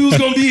told you he was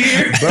going to be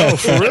here. Bro,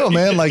 for real,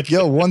 man. Like,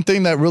 yo, one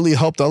thing that really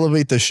helped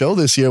elevate the show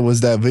this year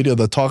was that video,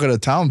 the Talk of the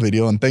Town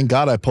video. And thank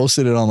God I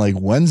posted it on like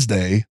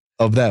Wednesday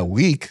of that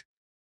week.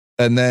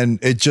 And then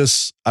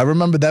I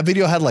remember that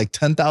video had like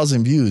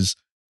 10,000 views.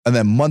 And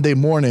then Monday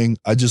morning,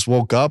 I just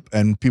woke up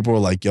and people were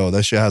like, yo,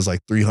 that shit has like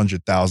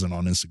 300,000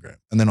 on Instagram.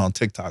 And then on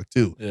TikTok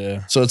too.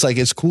 Yeah. So it's like,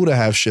 it's cool to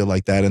have shit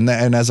like that. And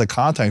as a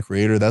content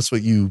creator, that's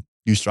what you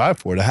strive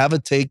for. To have a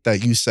take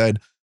that you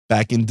said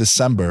back in back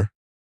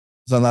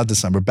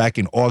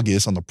in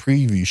August on the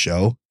preview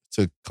show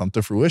to come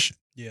to fruition.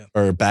 Yeah.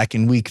 Or back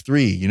in week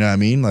 3, you know what I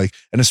mean? Like,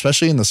 and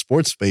especially in the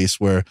sports space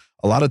where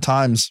a lot of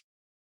times,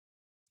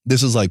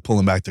 this is like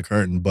pulling back the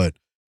curtain, but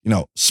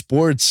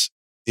sports,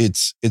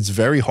 it's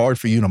very hard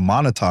for you to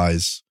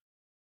monetize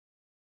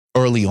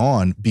early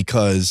on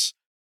because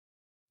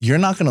you're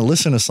not going to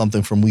listen to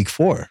something from week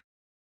 4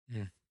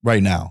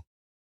 right now.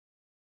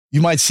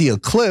 You might see a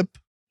clip.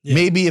 Yeah.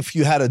 Maybe if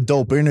you had a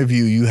dope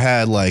interview, you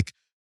had like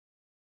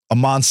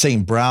Amon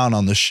St. Brown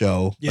on the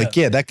show. Yeah. Like,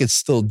 yeah, that could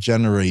still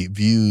generate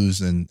views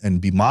and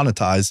be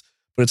monetized.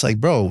 But it's like,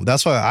 bro,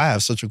 that's why I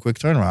have such a quick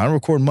turnaround. I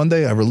record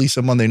Monday, I release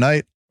it Monday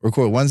night,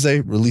 record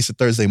Wednesday, release it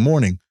Thursday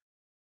morning.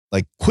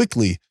 like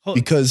quickly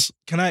because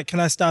can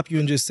I stop you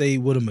and just say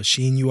what a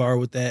machine you are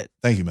with that?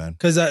 Thank you, man.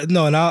 Because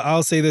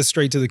I'll say this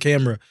straight to the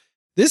camera.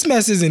 This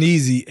mess isn't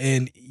easy,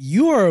 and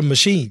you are a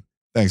machine.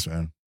 Thanks,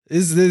 man.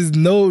 There's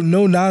no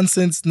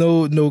nonsense,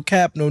 no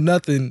cap, no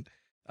nothing.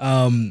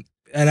 And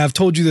I've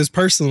told you this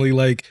personally.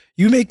 Like,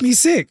 you make me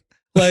sick.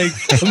 Like,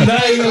 I'm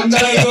not even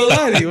gonna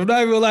lie to you. I'm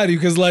not even gonna lie to you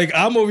because, like,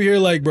 I'm over here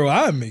like, bro,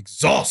 I'm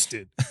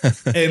exhausted.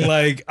 And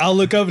like, I'll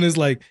look up and it's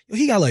like,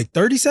 he got like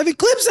 37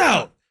 clips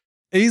out.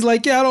 And he's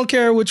like, yeah, I don't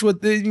care which one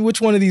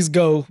of these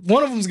go.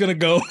 One of them's gonna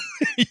go.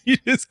 You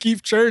just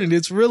keep churning.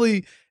 It's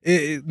really,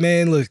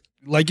 man. Look,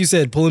 like you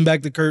said, pulling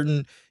back the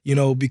curtain.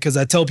 Because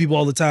I tell people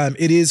all the time,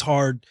 it is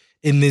hard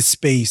in this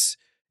space.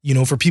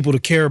 For people to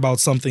care about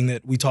something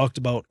that we talked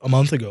about a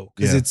month ago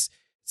because it's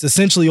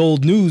essentially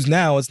old news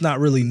now. It's not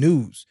really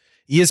news.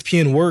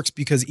 ESPN works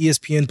because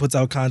ESPN puts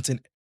out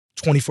content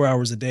 24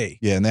 hours a day.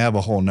 Yeah, and they have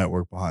a whole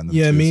network behind them.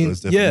 Yeah, too, I mean, so it's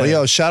different. But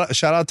yo,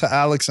 shout out to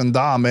Alex and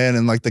Dom, man,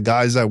 and like the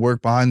guys that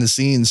work behind the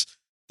scenes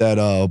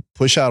that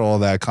push out all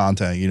that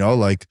content.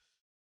 Like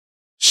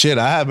shit,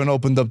 I haven't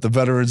opened up the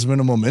Veterans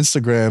Minimum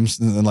Instagrams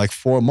in like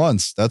 4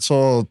 months. That's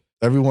all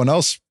everyone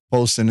else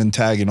posting and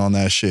tagging on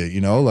that shit.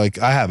 Like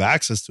I have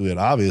access to it,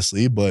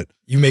 obviously, but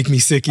you make me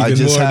sick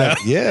even more now.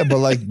 Yeah, but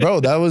like, bro,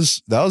 that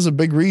was a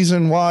big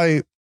reason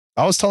why.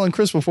 I was telling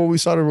Chris before we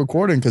started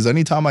recording, because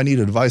anytime I need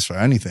advice for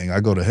anything, I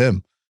go to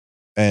him.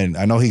 And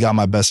I know he got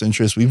my best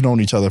interest. We've known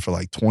each other for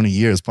like 20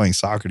 years playing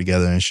soccer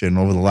together and shit. And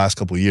over the last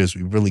couple of years,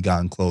 we've really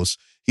gotten close.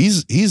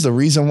 He's the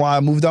reason why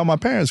I moved out my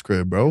parents'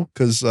 crib, bro.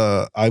 Because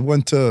I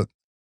went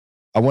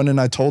and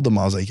I told him,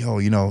 I was like, yo,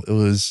 it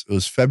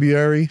was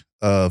February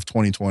of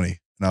 2020.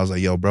 And I was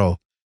like, yo, bro,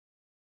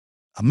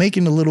 I'm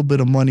making a little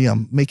bit of money.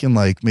 I'm making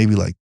maybe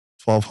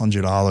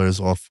 $1,200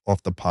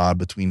 off the pod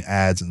between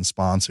ads and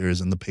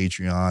sponsors and the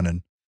Patreon. And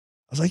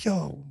I was like,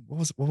 yo,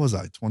 what was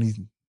I?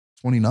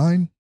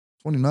 29,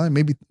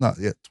 maybe not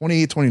yet.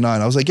 28,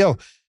 29. I was like, yo,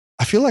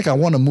 I feel like I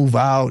want to move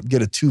out,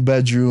 get a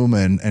 2-bedroom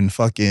and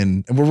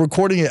we're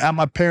recording it at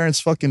my parents'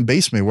 fucking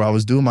basement where I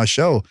was doing my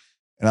show.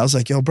 And I was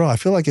like, yo, bro, I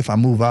feel like if I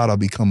move out, I'll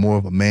become more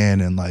of a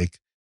man. And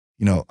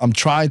I'm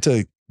trying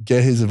to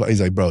get his advice.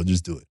 He's like, bro,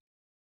 just do it.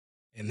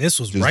 And this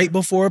was right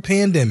before a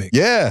pandemic.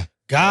 Yeah.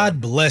 God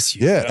bless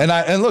you. Yeah, and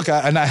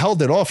I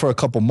held it off for a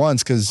couple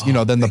months because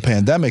then the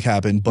pandemic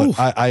happened. But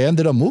I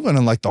ended up moving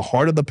in like the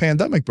heart of the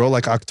pandemic, bro.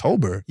 Like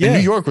October. Yeah, and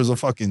New York was a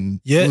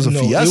fucking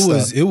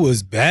fiesta. It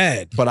was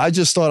bad. But I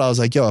just thought, I was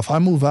like, yo, if I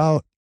move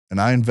out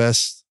and I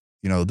invest,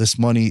 this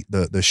money,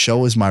 the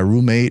show is my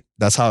roommate.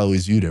 That's how I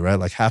always viewed it, right?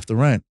 Like half the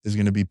rent is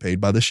gonna be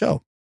paid by the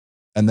show,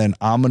 and then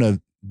I'm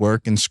gonna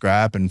work and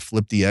scrap and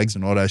flip the eggs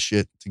and all that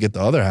shit to get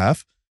the other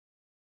half,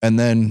 and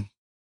then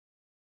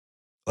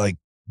like.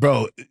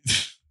 Bro,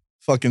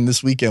 fucking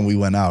this weekend we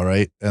went out,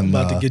 right? And I'm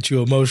about to get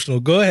you emotional.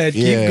 Go ahead,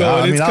 keep going.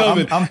 I mean, it's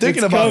coming. I'm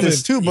thinking about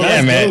this too, bro.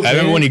 Yeah, man. I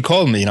remember when he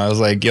called me, I was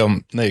like, yo,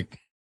 Nick,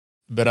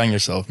 bet on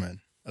yourself, man.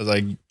 I was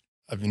like,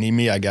 if you need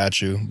me, I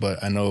got you.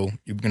 But I know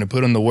you're going to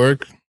put in the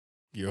work.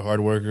 You're a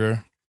hard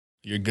worker.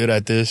 You're good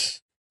at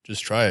this.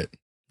 Just try it.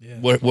 Yeah.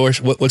 What's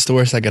the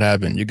worst that could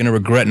happen? You're going to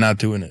regret not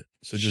doing it.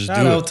 So just do it.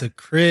 Shout out to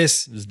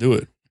Chris. Just do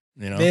it.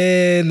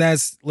 Man,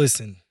 that's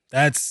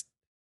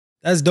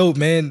dope,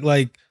 man.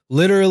 Like,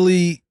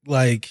 literally,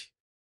 like,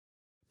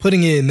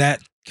 putting it in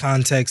that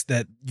context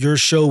that your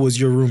show was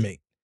your roommate.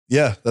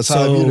 Yeah, that's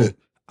how I viewed it.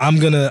 I'm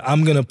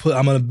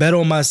gonna bet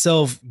on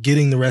myself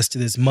getting the rest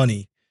of this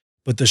money,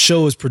 but the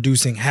show is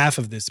producing half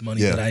of this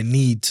money that I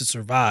need to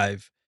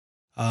survive.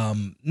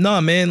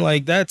 No, man,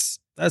 like that's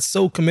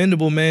so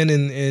commendable, man,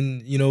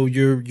 and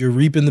you're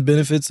reaping the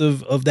benefits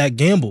of that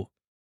gamble.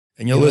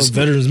 And listen,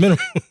 Veterans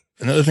Minimum.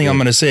 Another thing I'm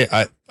gonna say,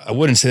 I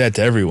wouldn't say that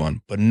to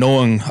everyone, but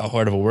knowing how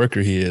hard of a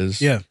worker he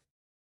is,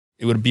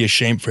 it would be a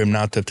shame for him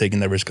not to have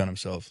taken that risk on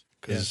himself.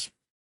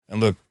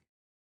 And look,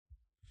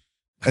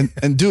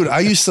 and dude, I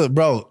used to,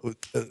 bro.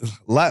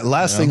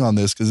 Last thing on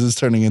this, because this is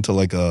turning into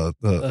like a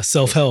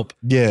self-help.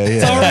 Yeah.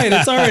 It's all right.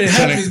 It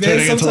happens, man.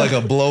 Turning into like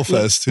a blow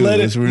fest too. Let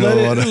it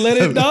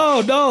happen.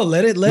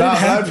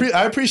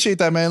 I appreciate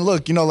that, man.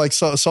 Look, like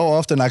so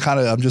often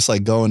I'm just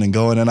like going,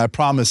 and I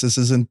promise this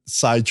isn't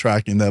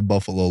sidetracking that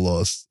Buffalo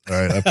loss.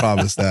 All right, I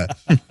promise that.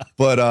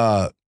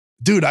 But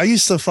dude, I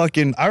used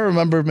to I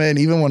remember, man,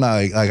 even when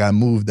I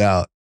moved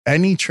out,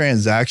 any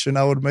transaction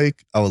I would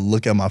make, I would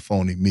look at my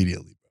phone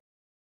immediately.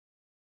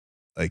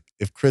 Like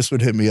if Chris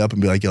would hit me up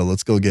and be like, yo,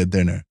 let's go get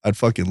dinner, I'd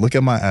fucking look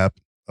at my app,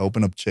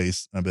 open up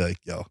Chase, and I'd be like,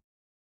 yo,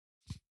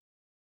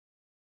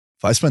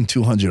 if I spend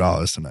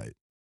 $200 tonight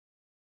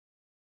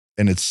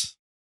and it's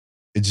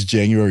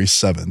January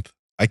 7th,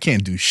 I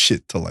can't do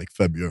shit till like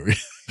February.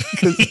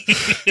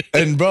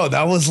 And bro,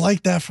 that was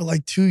like that for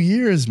like 2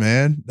 years,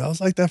 man. That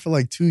was like that for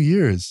like 2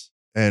 years.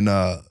 And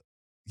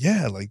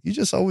yeah, like you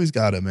just always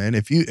got it, man.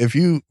 If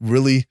you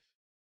really,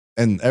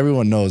 and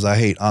everyone knows I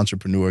hate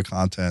entrepreneur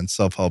content,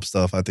 self-help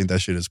stuff. I think that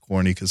shit is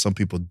corny because some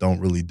people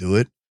don't really do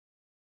it.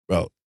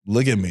 Bro,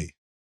 look at me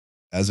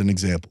as an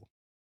example.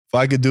 If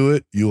I could do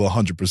it, you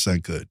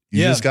 100% could.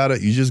 You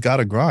just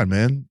gotta grind,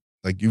 man.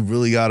 Like you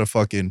really gotta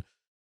fucking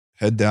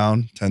head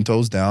down, 10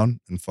 toes down,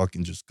 and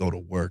fucking just go to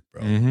work,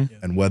 bro.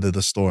 And weather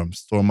the storm.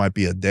 Storm might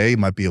be a day,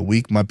 might be a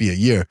week, might be a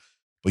year,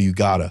 but you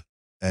gotta.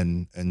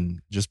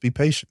 And just be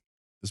patient.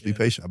 Just be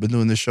patient. I've been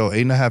doing this show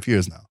 8.5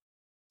 years now.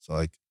 So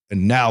like,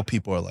 and now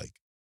people are like,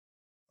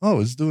 oh,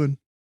 it's doing,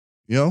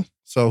 you know?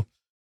 So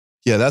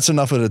yeah, that's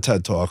enough of the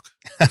TED Talk.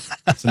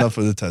 That's enough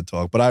of the TED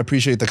Talk. But I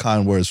appreciate the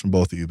kind words from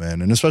both of you,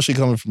 man. And especially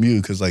coming from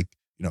you, because like,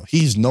 you know,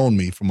 he's known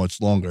me for much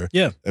longer.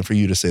 Yeah. And for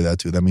you to say that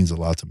too, that means a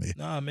lot to me.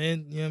 Nah,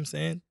 man, you know what I'm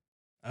saying?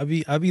 I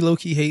be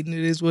low-key hating, it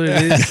is what it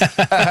is.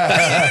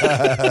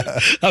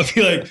 I'll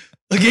be like,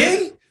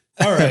 again?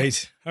 All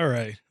right.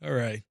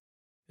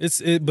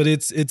 But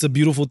it's a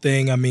beautiful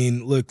thing. I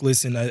mean, look,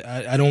 listen,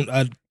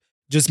 I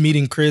just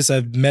meeting Chris,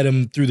 I've met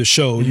him through the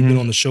show. You've been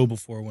on the show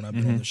before when I've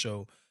been on the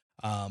show.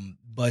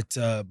 But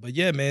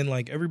yeah, man,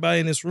 like everybody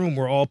in this room,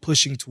 we're all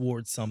pushing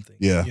towards something.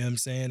 Yeah. You know what I'm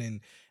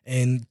saying?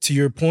 And to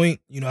your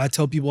point, you know, I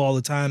tell people all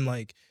the time,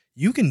 like,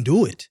 you can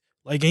do it.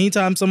 Like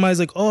anytime somebody's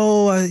like,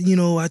 oh,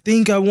 I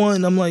think I want,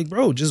 and I'm like,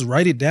 bro, just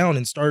write it down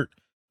and start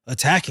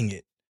attacking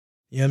it.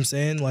 You know what I'm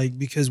saying? Like,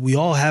 because we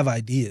all have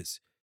ideas.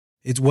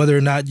 It's whether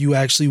or not you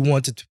actually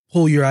want to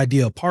pull your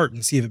idea apart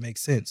and see if it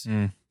makes sense.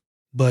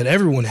 But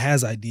everyone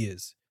has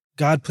ideas.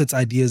 God puts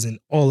ideas in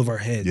all of our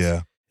heads.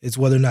 Yeah. It's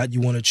whether or not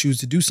you want to choose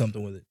to do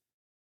something with it.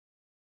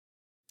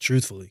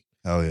 Truthfully.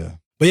 Hell yeah.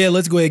 But yeah,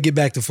 let's go ahead and get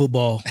back to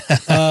football.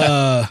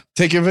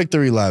 Take your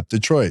victory lap,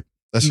 Detroit.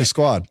 That's your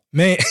squad.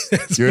 Man.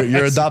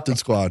 Your adopted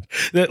squad.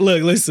 Look,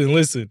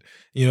 listen.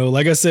 You know,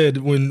 like I said,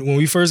 when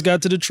we first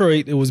got to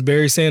Detroit, it was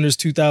Barry Sanders'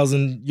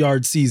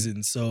 2,000-yard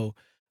season. So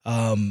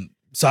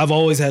I've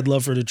always had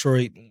love for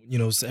Detroit, you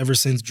know, ever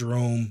since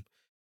Jerome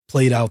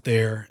played out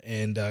there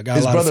and got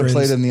his a lot of friends.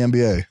 brother played in the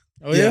NBA.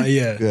 Oh,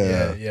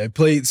 yeah.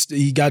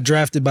 He got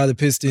drafted by the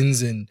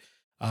Pistons and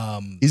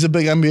he's a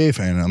big NBA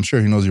fan. I'm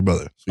sure he knows your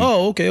brother.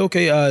 So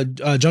okay.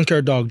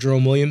 Junkyard Dog,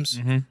 Jerome Williams.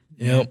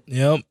 Yep.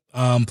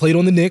 Played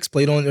on the Knicks.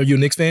 Are you a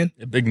Knicks fan?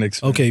 A big Knicks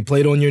fan. Okay,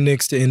 played on your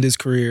Knicks to end his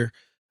career.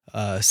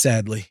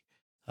 Sadly,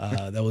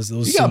 that was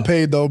he got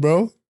paid though,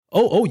 bro.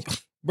 Oh,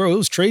 bro, it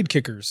was trade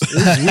kickers.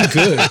 We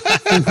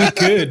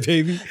good,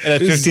 baby.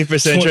 And a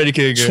 15% trade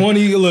kicker.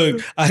 20.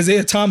 Look,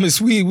 Isaiah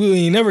Thomas. We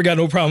ain't never got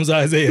no problems,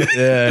 Isaiah.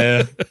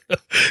 Yeah.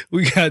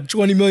 We got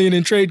 20 million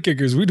in trade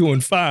kickers. We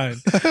doing fine.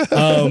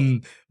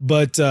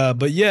 But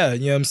yeah,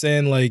 you know what I'm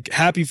saying? Like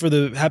happy for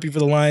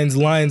the Lions.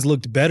 Lions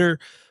looked better,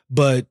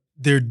 but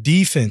their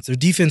defense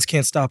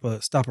can't stop a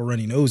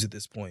runny nose at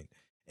this point.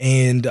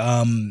 And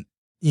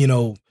you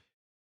know,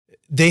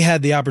 they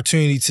had the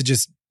opportunity to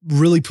just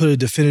really put a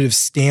definitive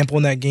stamp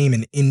on that game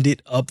and end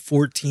it up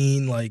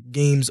 14, like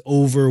game's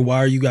over. Why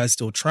are you guys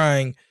still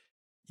trying?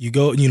 You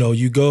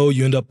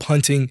end up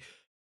punting,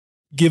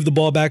 give the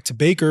ball back to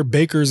Baker.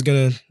 Baker's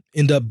going to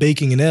end up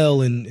baking an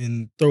L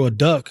and throw a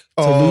duck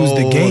to lose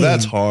the game.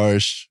 That's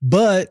harsh.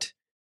 But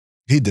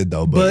he did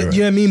though. But right. You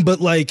know what I mean? But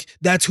like,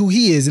 that's who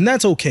he is. And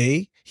that's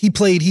okay. He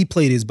played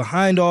his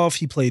behind off.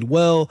 He played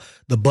well.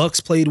 The Bucks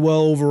played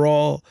well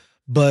overall.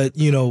 But,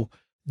 you know,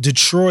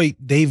 Detroit,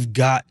 they've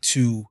got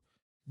to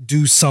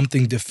do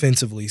something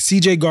defensively.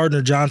 CJ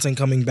Gardner-Johnson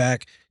coming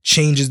back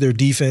changes their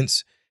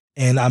defense,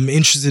 and I'm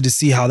interested to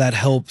see how that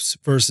helps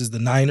versus the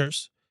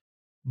Niners.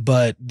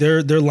 But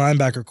their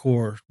linebacker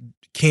core,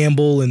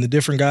 Campbell and the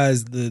different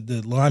guys, the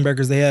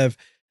linebackers they have,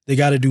 they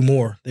got to do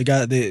more.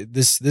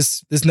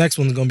 This next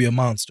one's going to be a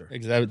monster.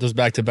 Exactly. Those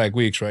back-to-back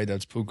weeks, right?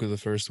 That's Puka the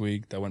first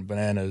week. That went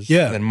bananas.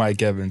 Yeah. And then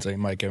Mike Evans. Like,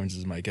 Mike Evans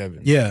is Mike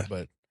Evans. Yeah.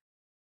 But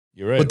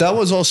you're right. But that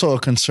was also a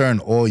concern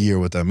all year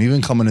with them,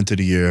 even coming into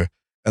the year.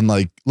 And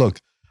like, look,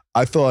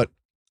 I thought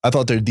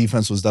their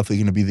defense was definitely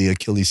going to be the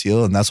Achilles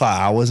heel, and that's why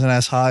I wasn't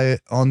as high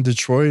on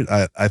Detroit.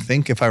 I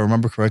think if I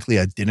remember correctly,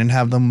 I didn't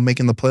have them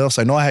making the playoffs.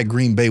 I know I had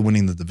Green Bay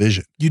winning the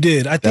division. You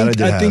did. I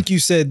think you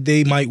said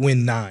they might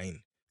win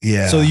 9.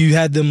 Yeah. So you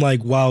had them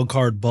like wild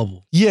card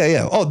bubble.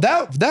 Yeah. Oh,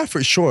 that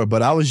for sure.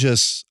 But I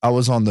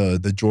was on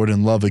the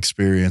Jordan Love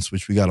experience,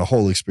 which we got a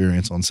whole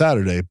experience on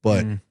Saturday.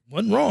 But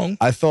wasn't wrong.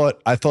 I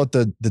thought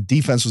the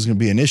defense was going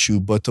to be an issue,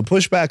 but to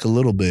push back a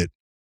little bit,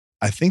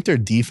 I think their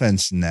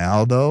defense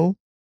now, though,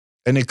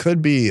 and it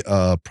could be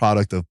a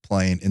product of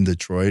playing in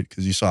Detroit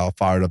because you saw how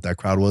fired up that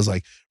crowd was.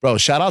 Like, bro,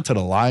 shout out to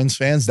the Lions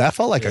fans. That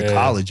felt like a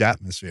college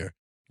atmosphere.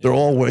 They're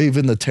all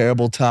waving the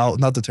terrible towel,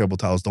 not the terrible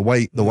towels, the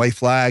white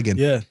flag,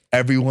 and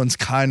everyone's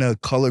kind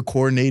of color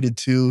coordinated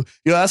too.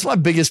 You know, that's my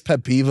biggest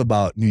pet peeve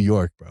about New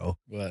York, bro.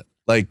 What?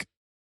 Like,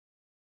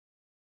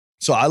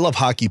 so I love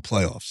hockey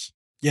playoffs.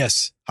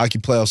 Yes. Hockey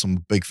playoffs I'm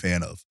a big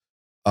fan of.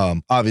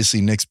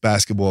 Obviously, Knicks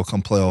basketball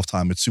come playoff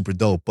time, it's super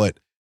dope. But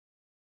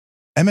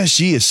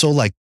MSG is so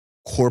like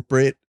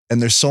corporate,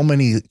 and there's so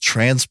many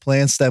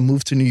transplants that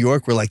move to New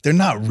York where like they're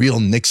not real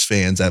Knicks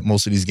fans at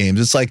most of these games.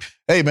 It's like,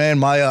 hey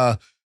man, I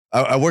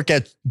work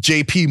at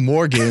JP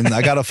Morgan.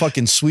 I got a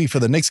fucking suite for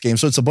the Knicks game.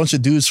 So it's a bunch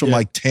of dudes from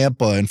like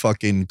Tampa and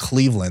fucking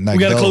Cleveland. We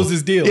got to close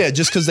this deal. Yeah,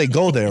 just because they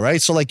go there,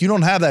 right? So like you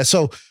don't have that.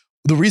 So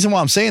the reason why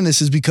I'm saying this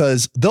is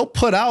because they'll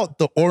put out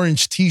the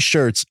orange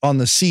T-shirts on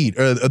the seat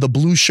or the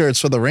blue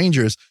shirts for the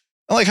Rangers.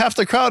 And like half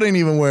the crowd ain't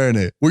even wearing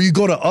it. Where you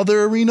go to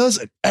other arenas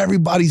and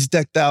everybody's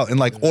decked out in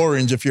like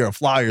orange if you're a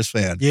Flyers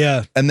fan.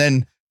 Yeah. And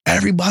then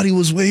everybody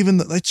was waving.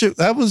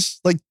 That was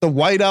like the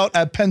whiteout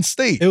at Penn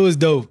State. It was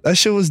dope. That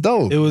shit was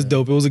dope. It was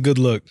dope. It was a good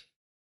look.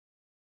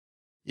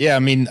 Yeah, I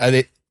mean,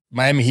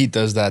 Miami Heat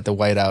does that, the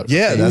whiteout.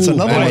 Yeah, that's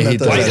another Miami one Heat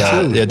that does does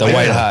that. too. Yeah, the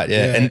white hot.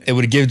 Yeah. Yeah. And it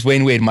would give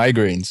Dwayne Wade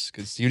migraines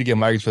because he would get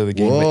migraines for the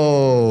game.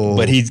 Whoa.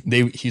 But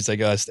he's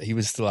like us. He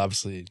was still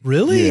obviously.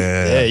 Really?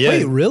 Yeah.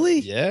 Wait, really?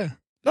 Yeah.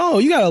 No,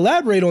 you got to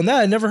elaborate on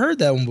that. I never heard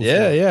that one before.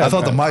 Yeah. I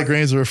thought the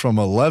migraines were from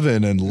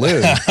 11 and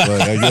live,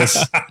 but I guess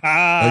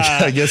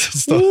I guess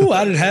it's the Ooh,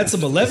 I done had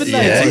some 11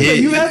 nights. Yeah, Okay,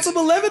 he- you had some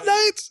 11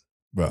 nights?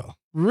 bro.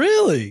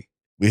 Really?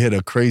 We hit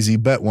a crazy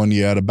bet one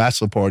year at a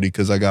bachelor party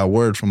because I got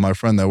word from my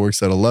friend that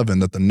works at 11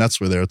 that the Nets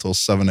were there until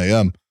 7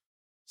 a.m.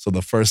 So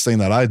the first thing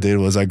that I did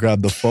was I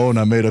grabbed the phone.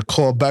 I made a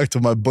call back to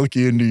my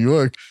bookie in New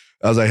York.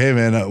 I was like, hey,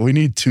 man, we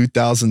need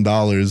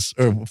 $2,000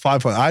 or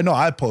 $500. I know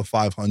I put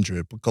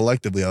 $500, but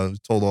collectively I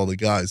told all the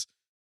guys.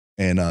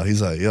 And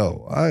he's like, yo,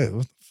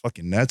 what the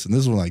fucking Nets? And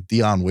this is when like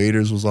Deion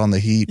Waiters was on the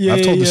Heat. Yeah,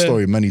 I've told this yeah.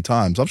 story many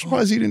times. I'm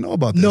surprised he didn't know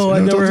about this. No, You I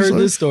never told heard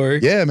this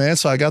story. Yeah, man.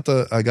 So I got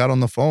on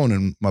the phone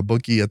and my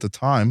bookie at the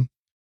time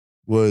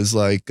was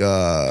like,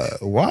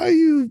 why are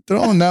you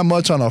throwing that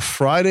much on a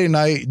Friday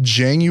night,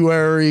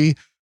 January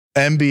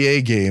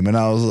NBA game? And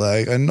I was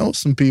like, I know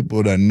some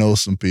people that know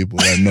some people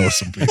that know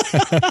some people.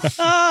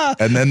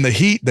 And then the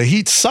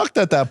Heat sucked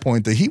at that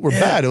point. The Heat were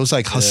bad. It was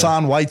like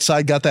Hassan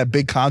Whiteside got that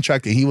big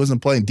contract and he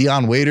wasn't playing.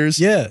 Deion Waiters.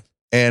 Yeah.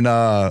 And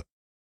the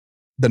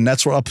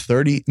Nets were up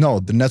 30. No,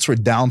 the Nets were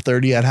down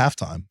 30 at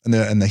halftime.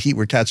 And the Heat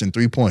were catching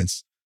 3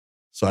 points.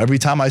 So every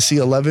time I see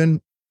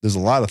 11, there's a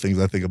lot of things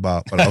I think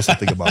about, but I also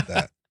think about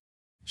that.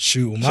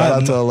 Shoot. Shout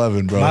out to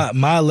 11, bro.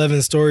 My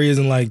 11 story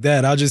isn't like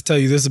that. I'll just tell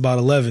you this about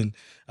 11.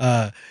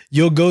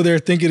 You'll go there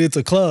thinking it's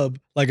a club,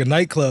 like a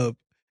nightclub,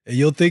 and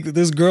you'll think that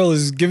this girl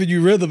is giving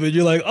you rhythm, and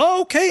you're like,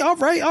 oh, okay, all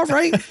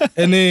right.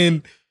 And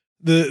then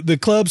the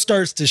club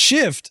starts to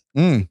shift,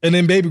 and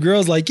then baby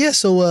girl's like, yeah,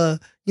 so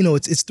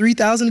it's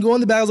 3,000 to go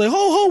in the back. I was like,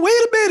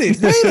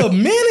 wait a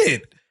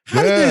minute.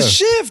 How did this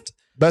shift?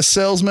 Best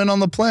salesman on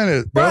the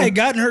planet, bro. I had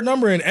gotten her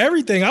number and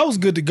everything. I was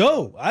good to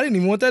go. I didn't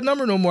even want that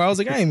number no more. I was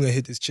like, I ain't gonna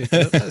hit this chick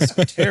up. That's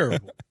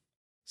terrible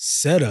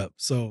setup.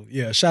 So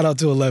yeah, shout out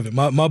to 11.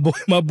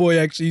 My boy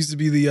actually used to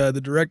be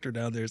the director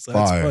down there. So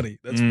that's funny.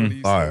 That's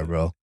funny. All right,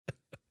 bro.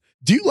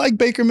 Do you like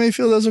Baker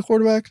Mayfield as a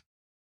quarterback?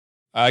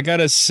 I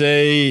gotta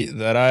say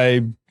that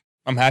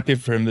I'm happy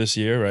for him this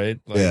year, right?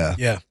 Like,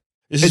 Yeah.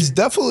 It's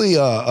definitely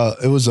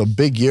it was a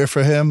big year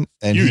for him,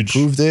 and Huge. he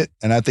proved it.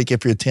 And I think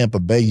if you're Tampa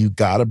Bay, you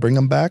gotta bring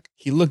him back.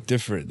 he looked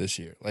different this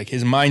year. Like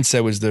his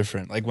mindset was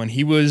different. Like when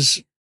he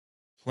was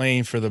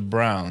playing for the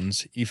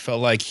Browns, he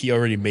felt like he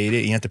already made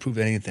it. He had to prove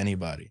anything to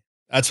anybody.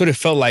 That's what it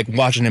felt like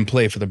watching him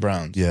play for the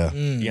Browns. Yeah,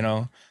 You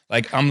know,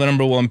 like I'm the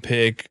number one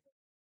pick.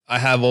 I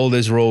have all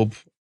this rope.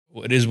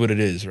 It is what it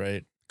is,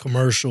 right?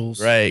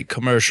 Commercials. Right.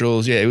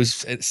 Commercials. Yeah, it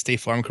was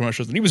State Farm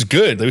commercials. And he was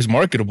good. He was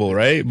marketable,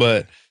 right?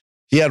 But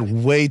he had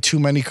way too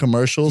many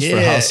commercials for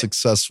how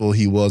successful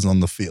he was on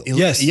the field.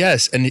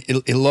 Yes. And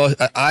it lost.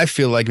 I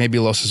feel like maybe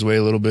he lost his way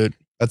a little bit.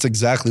 That's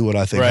exactly what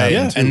I think Right.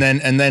 happened. Yeah.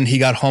 And then he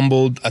got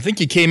humbled. I think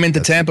he came into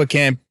Tampa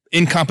camp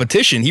in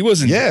competition. He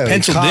wasn't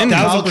penciled in.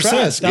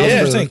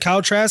 1,000%.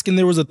 Kyle Trask, and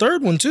there was a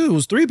third one too. It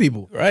was 3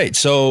 people. Right.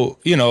 So,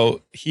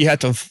 he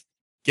had to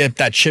get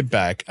that chip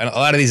back. And a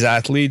lot of these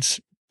athletes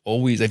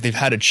always, like, they've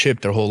had a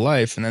chip their whole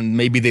life, and then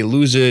maybe they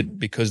lose it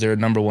because they're a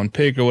number one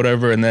pick or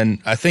whatever. And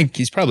then I think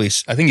he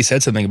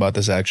said something about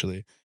this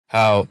actually,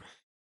 how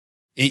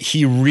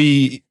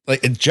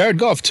Jared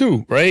Goff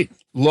too, right?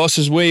 Lost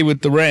his way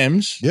with the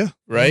Rams. Yeah.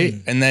 Right.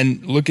 And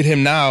then look at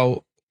him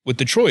now with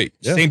Detroit.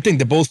 Yeah. Same thing.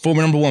 They're both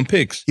former number one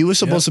picks. He was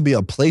supposed to be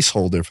a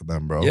placeholder for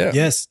them, bro. Yeah.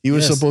 Yes. He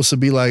was supposed to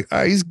be like,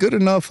 he's good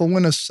enough. He'll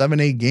win us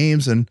 7-8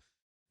 games, and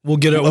We'll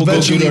get it.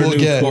 eventually we'll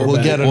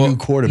get a new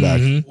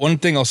quarterback. Mhm. One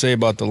thing I'll say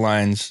about the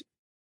Lions,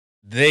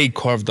 they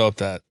carved up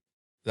that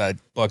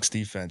Bucs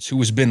defense, who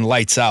has been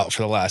lights out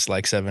for the last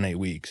 7-8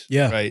 weeks.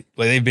 Yeah. Right.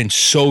 Like they've been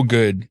so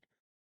good.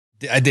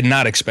 I did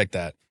not expect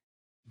that.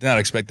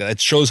 It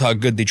shows how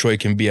good Detroit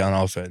can be on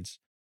offense.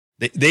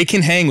 They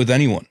can hang with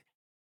anyone.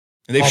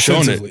 And they've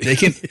shown it.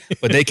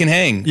 They can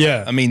hang.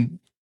 Yeah. I mean,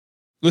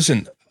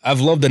 listen,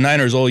 I've loved the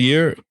Niners all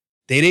year.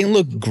 They didn't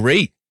look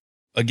great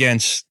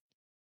against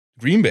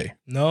Green Bay.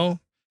 No.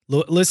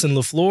 Listen,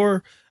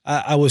 LaFleur,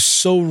 I was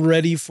so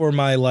ready for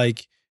my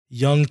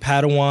young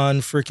Padawan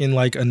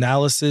freaking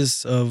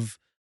analysis of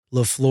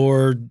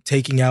LaFleur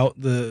taking out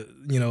the,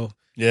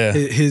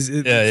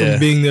 from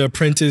being the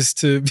apprentice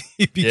to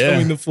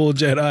becoming the full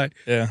Jedi.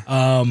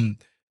 Yeah.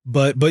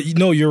 But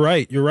you're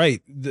right.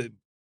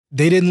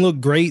 They didn't look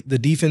great. The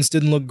defense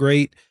didn't look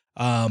great.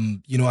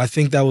 I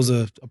think that was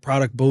a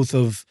product both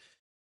of,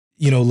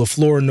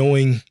 LaFleur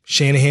knowing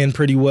Shanahan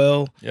pretty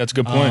well. Yeah, that's a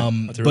good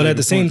point. But at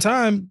the same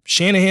time,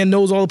 Shanahan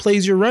knows all the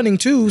plays you're running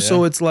too. Yeah.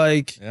 So it's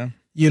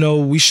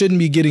we shouldn't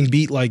be getting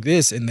beat like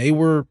this. And they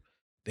were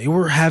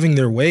having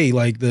their way.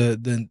 Like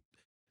the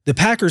the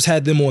Packers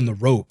had them on the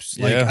ropes.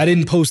 Like Yeah. I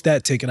didn't post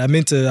that ticket.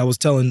 I was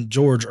telling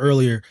George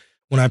earlier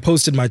when I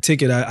posted my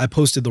ticket, I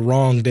posted the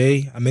wrong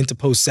day. I meant to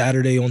post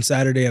Saturday on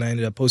Saturday, and I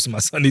ended up posting my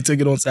Sunday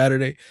ticket on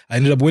Saturday. I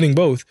ended up winning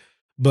both.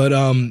 But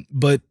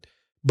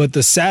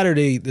the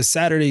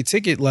Saturday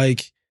ticket,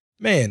 like,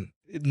 man,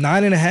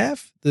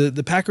 9.5.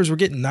 The Packers were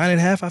getting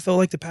 9.5. I felt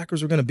like the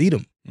Packers were going to beat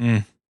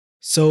them.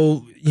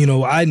 So,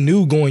 I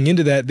knew going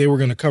into that they were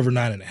going to cover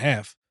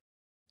 9.5.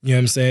 You know what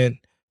I'm saying?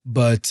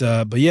 But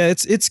yeah,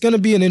 it's going to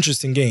be an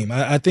interesting game.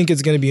 I think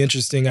it's going to be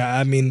interesting.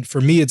 I mean, for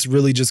me, it's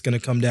really just going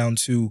to come down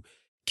to,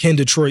 can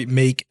Detroit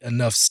make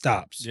enough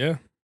stops? Yeah.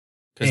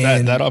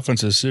 Because that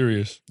offense is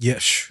serious.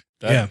 Yes.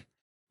 Yeah.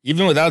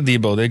 Even without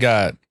Debo, they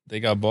got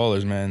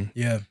ballers, man.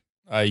 Yeah.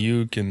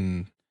 Ayuk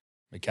and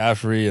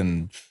McCaffrey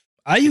and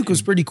Ayuk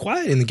was pretty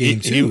quiet in the game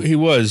too. He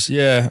was,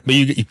 yeah. But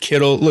you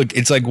Kittle, look,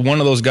 it's like one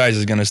of those guys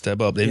is gonna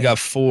step up. They've got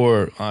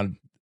 4 on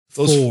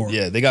those. 4.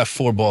 Yeah, they got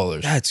 4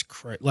 ballers. That's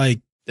crazy. Like,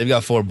 they've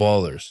got 4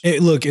 ballers.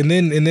 Look, and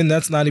then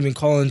that's not even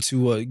calling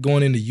to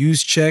going into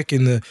use check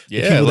and the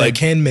people that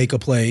can make a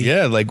play.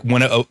 Yeah, like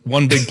when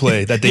one big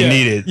play that they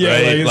needed,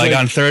 right? Like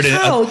on third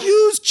and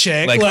use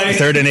check, like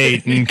 3rd and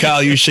 8, and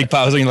Kyle use check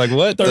pops, and you're like,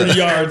 what? 30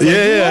 yards.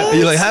 Yeah. What?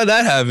 You're like, how'd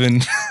that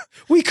happen?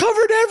 We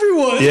covered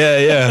everyone.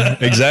 Yeah,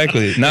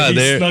 exactly. No,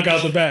 they snuck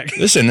out the back.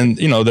 Listen, and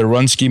their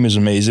run scheme is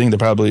amazing. They're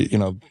probably,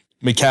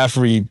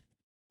 McCaffrey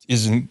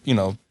is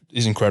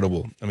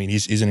incredible. I mean,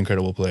 he's an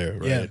incredible player,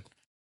 right? Yeah.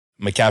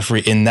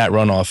 McCaffrey in that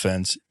run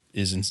offense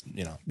is,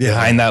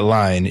 behind that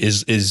line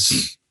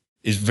is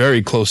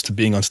very close to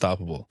being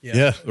unstoppable.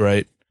 Yeah.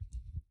 Right.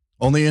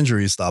 Only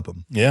injuries stop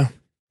him. Yeah.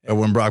 And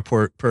when Brock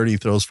Purdy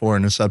throws 4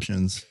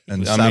 interceptions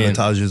and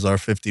sabotages our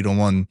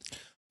 50-1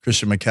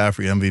 Christian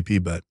McCaffrey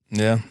MVP bet.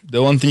 Yeah.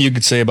 The one thing you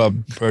could say about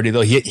Purdy, though,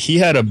 he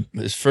had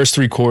his first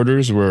 3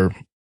 quarters were,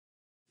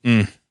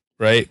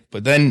 right?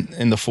 But then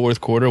in the 4th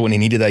quarter, when he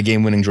needed that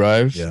game-winning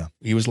drive,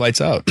 he was lights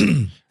out.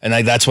 And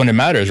that's when it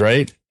matters,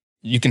 right?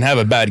 You can have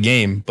a bad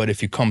game, but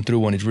if you come through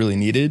when it's really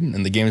needed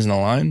and the game is in the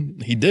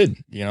line, he did,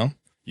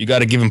 You got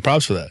to give him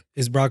props for that.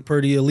 Is Brock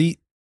Purdy elite?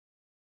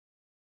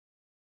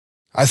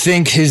 I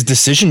think his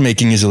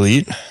decision-making is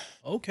elite.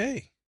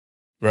 Okay.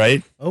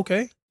 Right?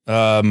 Okay.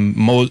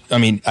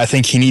 I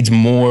think he needs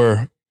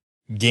more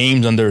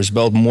games under his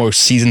belt, more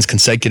seasons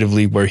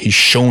consecutively where he's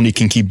shown he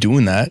can keep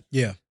doing that.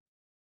 Yeah.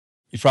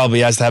 He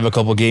probably has to have a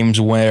couple games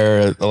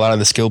where a lot of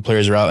the skilled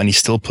players are out and he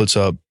still puts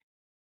up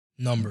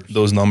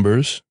those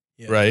numbers,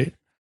 right?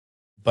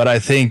 But I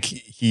think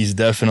he's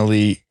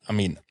definitely, I'm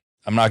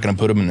not going to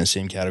put him in the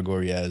same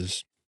category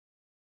as,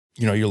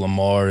 your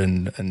Lamar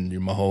and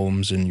your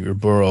Mahomes and your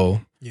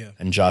Burrow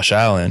and Josh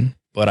Allen.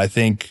 But I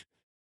think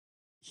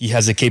he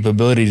has the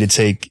capability to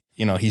take,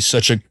 he's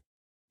such a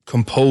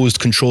composed,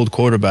 controlled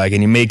quarterback,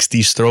 and he makes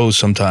these throws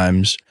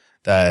sometimes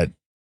that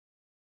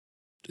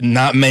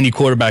not many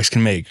quarterbacks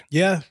can make.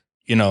 Yeah.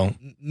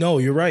 No,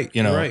 you're right.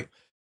 You're right.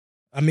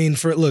 I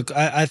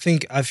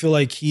feel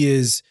like he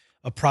is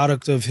a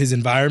product of his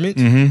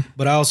environment,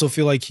 but I also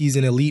feel like he's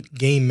an elite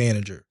game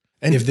manager,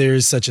 and if there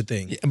is such a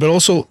thing. But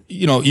also,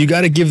 you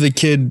got to give the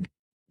kid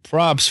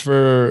props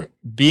for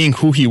being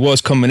who he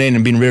was coming in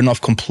and being written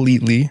off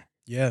completely.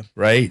 Yeah.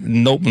 Right?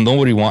 No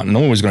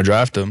one was going to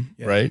draft him,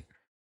 right?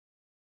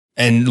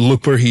 And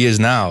look where he is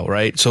now,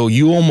 right? So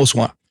you almost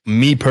want,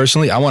 me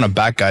personally, I want to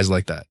back guys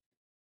like that,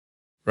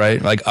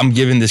 right? Like, I'm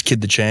giving this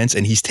kid the chance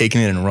and he's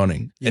taking it and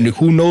running. Yeah. And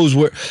who knows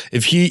where,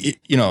 if he,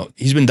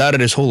 he's been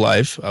doubted his whole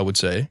life, I would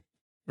say,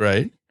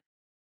 right?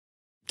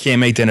 Can't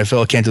make the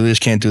NFL, can't do this,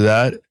 can't do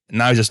that.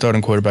 Now he's a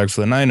starting quarterback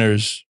for the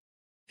Niners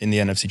in the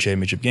NFC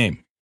Championship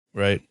game,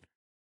 right?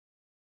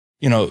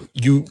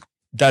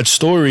 That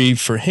story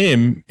for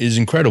him is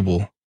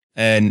incredible.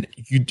 And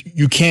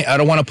you can't, I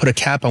don't want to put a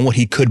cap on what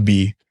he could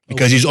be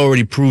because he's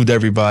already proved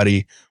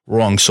everybody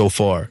wrong so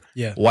far.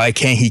 Yeah. Why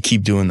can't he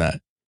keep doing that?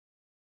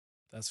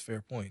 That's a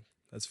fair point.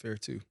 That's fair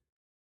too.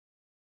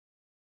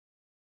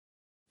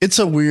 It's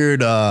a weird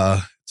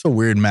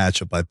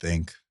matchup, I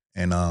think.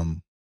 And I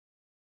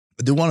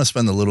do want to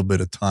spend a little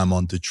bit of time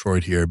on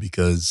Detroit here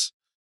because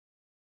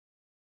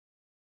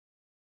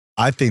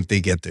I think they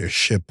get their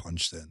shit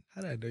punched in.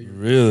 How did I know you were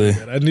really?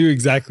 I knew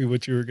exactly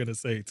what you were going to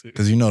say too.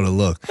 Because you know the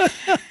look.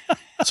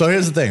 So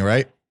here's the thing,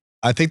 right?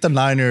 I think the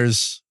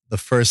Niners, the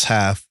first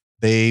half,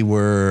 they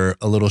were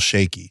a little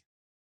shaky.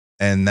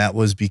 And that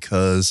was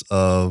because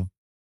of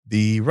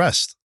the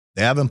rest.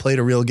 They haven't played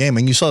a real game.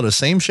 And you saw the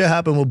same shit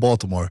happen with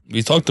Baltimore.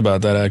 We talked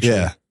about that, actually.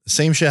 Yeah. The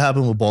same shit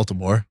happened with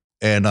Baltimore.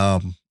 And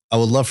I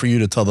would love for you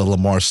to tell the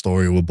Lamar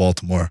story with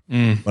Baltimore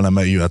when I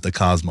met you at the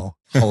Cosmo.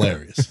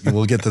 Hilarious.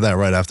 We'll get to that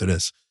right after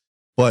this.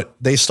 But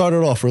they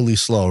started off really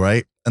slow,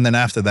 right? And then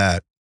after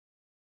that,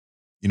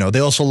 they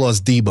also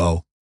lost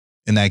Debo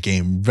in that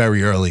game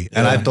very early.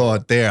 And I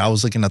thought I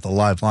was looking at the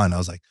live line. I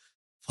was like,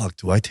 fuck,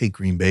 do I take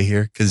Green Bay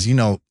here? Because,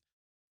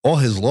 all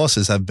his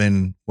losses have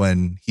been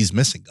when he's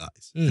missing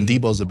guys. And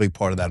Debo's a big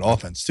part of that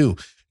offense too.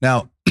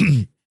 Now,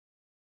 the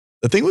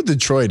thing with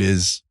Detroit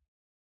is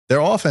Their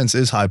offense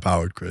is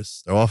high-powered,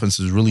 Chris. Their offense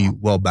is really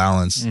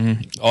well-balanced.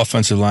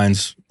 Offensive line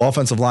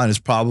is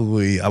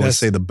probably, I would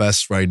say, the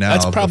best right now.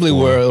 That's probably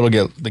where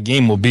the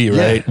game will be,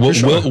 right?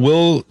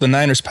 Will the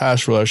Niners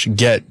pass rush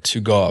get to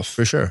Goff?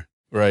 For sure.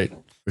 Right.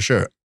 For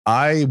sure.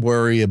 I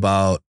worry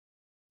about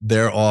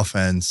their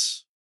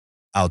offense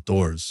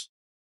outdoors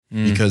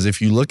because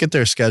if you look at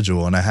their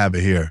schedule, and I have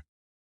it here,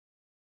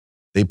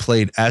 they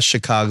played at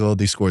Chicago.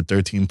 They scored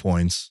 13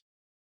 points.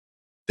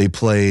 They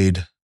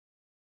played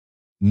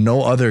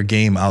no other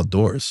game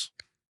outdoors.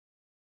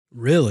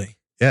 Really?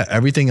 Yeah,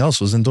 everything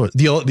else was indoors.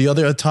 The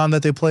other time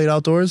that they played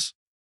outdoors,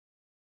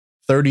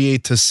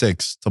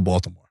 38-6 to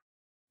Baltimore.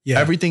 Yeah.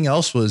 Everything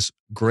else was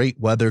great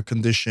weather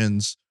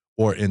conditions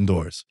or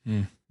indoors.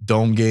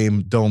 Dome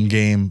game.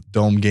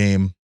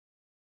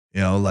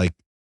 You know, like,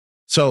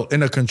 so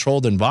in a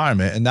controlled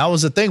environment. And that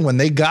was the thing when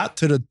they got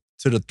to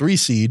the 3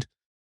 seed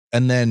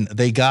and then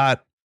they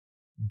got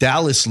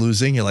Dallas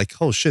losing. You're like,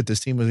 oh shit, this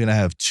team is going to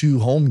have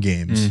 2 home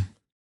games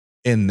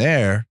in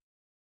there.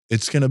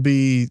 It's going to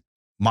be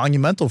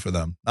monumental for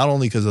them. Not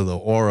only because of the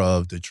aura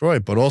of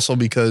Detroit, but also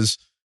because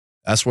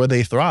that's where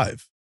they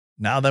thrive.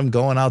 Now them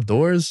going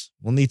outdoors,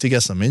 we'll need to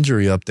get some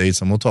injury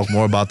updates and we'll talk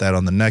more about that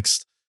on the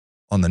next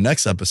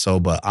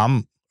episode. But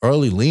I'm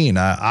early lean.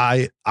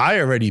 I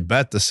already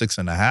bet the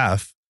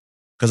 6.5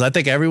 because I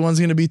think everyone's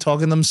going to be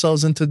talking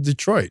themselves into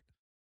Detroit.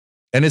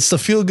 And it's the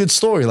feel-good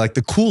story. Like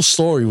the cool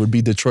story would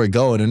be Detroit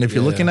going. And if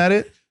you're looking at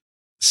it,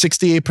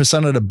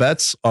 68% of the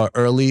bets are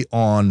early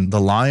on the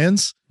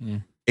Lions.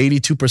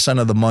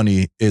 82% of the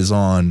money is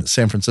on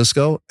San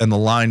Francisco. And the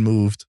line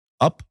moved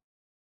up.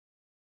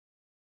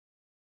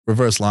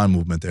 Reverse line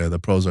movement there. The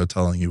pros are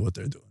telling you what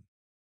they're doing.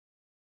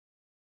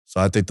 So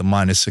I think the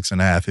minus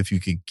 6.5, if you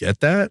could get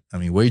that, I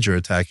mean, wager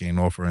attacking and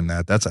offering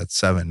that, that's at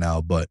 7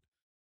 now. But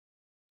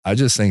I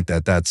just think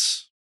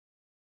that's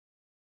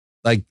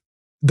like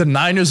the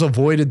Niners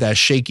avoided that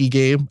shaky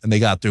game and they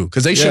got through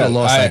because they should have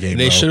lost that game.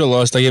 They should have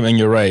lost that game. And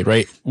you're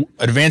right.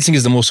 Advancing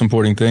is the most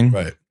important thing.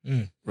 Right.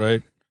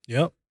 Right.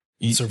 Yep.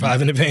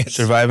 Survive in advance.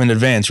 Survive in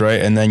advance,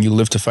 right? And then you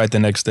live to fight the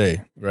next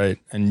day, right?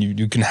 And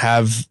you can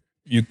have,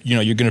 you're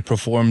going to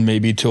perform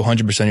maybe to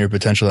 100% of your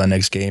potential that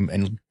next game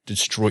and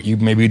destroy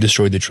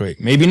Detroit.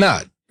 Maybe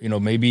not.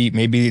 Maybe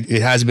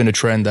it has been a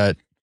trend that,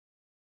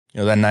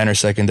 that Niner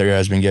secondary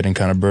has been getting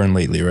kind of burned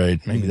lately,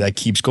 right? Maybe that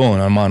keeps going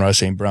on Amon-Ra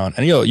St. Brown.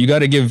 And, you got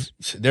to give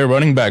their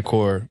running back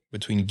core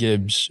between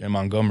Gibbs and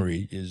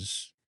Montgomery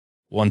is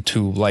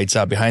 1-2 lights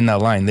out. Behind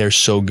that line, they're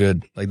so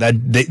good. Like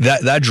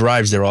that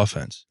drives their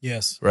offense.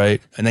 Yes.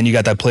 Right? And then you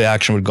got that play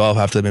action with Goff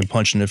after they've been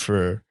punching it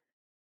for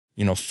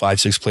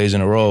 5-6 plays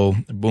in a row.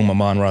 Boom,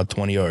 Amon-Ra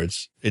 20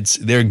 yards.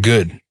 They're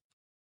good.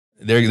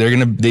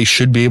 They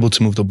should be able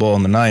to move the ball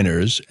in the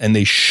Niners, and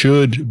they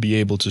should be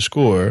able to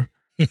score,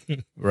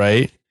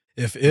 right?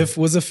 If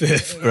was a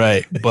fifth.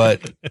 Right.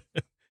 But,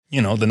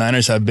 the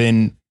Niners have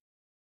been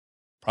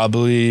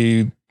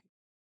probably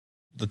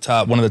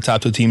one of the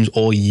top 2 teams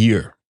all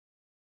year,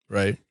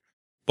 right?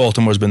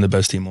 Baltimore's been the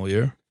best team all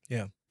year.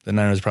 Yeah. The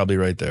Niners are probably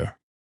right there.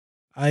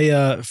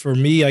 For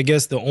me, I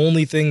guess the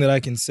only thing that I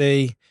can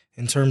say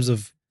in terms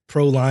of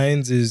pro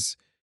Lions is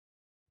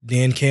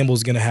Dan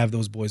Campbell's going to have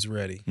those boys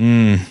ready.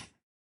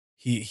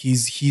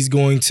 He's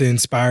going to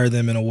inspire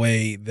them in a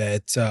way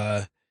that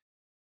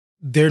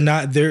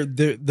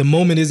the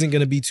moment isn't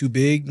going to be too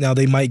big. Now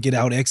they might get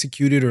out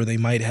executed or they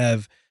might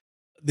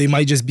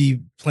just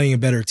be playing a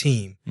better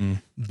team.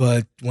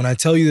 But when I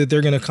tell you that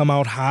they're going to come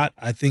out hot,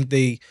 I think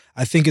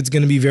it's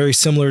going to be very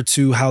similar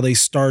to how they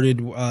started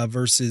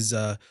versus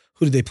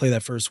who did they play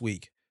that first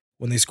week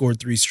when they scored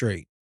 3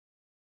 straight?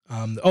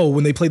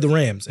 When they played the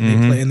Rams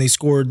and they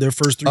scored their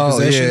first 3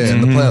 possessions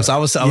in the playoffs. I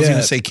was going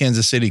to say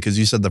Kansas City because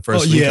you said the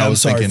first week. I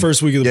was thinking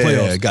first week of the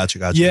playoffs. Yeah,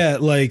 gotcha. Yeah,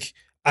 like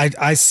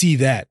I see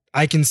that.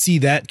 I can see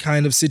that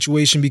kind of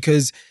situation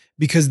because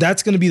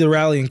that's going to be the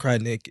rallying cry,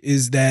 Nick,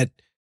 is that,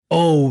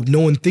 no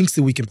one thinks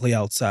that we can play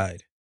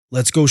outside.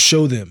 Let's go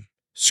show them.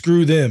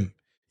 Screw them.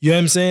 You know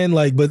what I'm saying?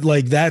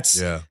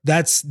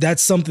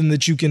 That's something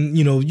that you can,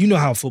 you know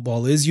how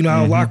football is. You know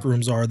how locker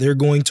rooms are. They're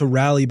going to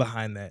rally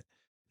behind that.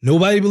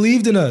 Nobody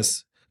believed in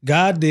us.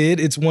 God did.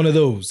 It's one of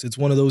those. It's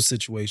one of those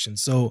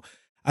situations. So,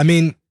 I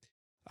mean,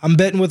 I'm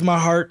betting with my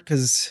heart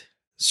because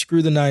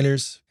screw the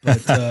Niners.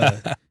 But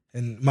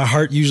and my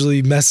heart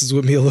usually messes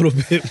with me a little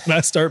bit when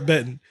I start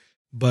betting.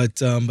 But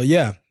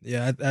yeah,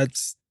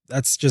 that's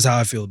just how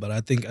I feel about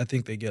it. I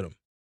think they get them.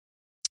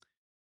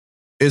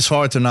 It's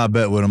hard to not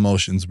bet with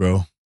emotions,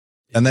 bro.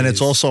 And then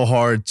it's also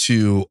hard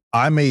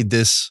I made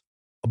this,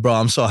 bro.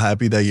 I'm so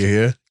happy that you're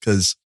here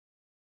because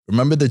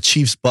remember the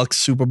Chiefs-Bucks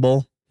Super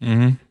Bowl?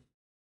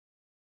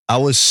 I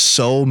was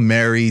so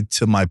married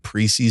to my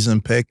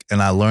preseason pick,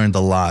 and I learned a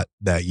lot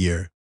that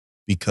year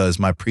because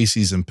my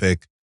preseason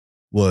pick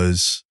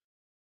was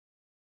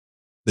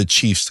the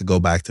Chiefs to go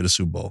back to the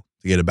Super Bowl,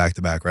 to get it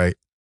back-to-back, right?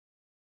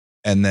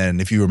 And then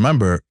if you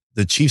remember,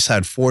 the Chiefs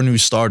had 4 new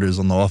starters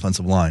on the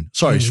offensive line.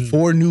 Sorry,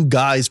 4 new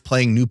guys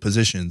playing new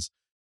positions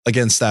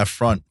against that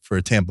front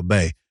for Tampa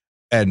Bay.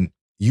 And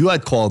you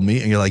had called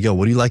me, and you're like, yo,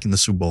 what do you like in the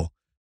Super Bowl?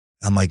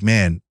 I'm like,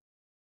 man,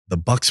 the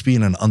Bucs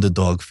being an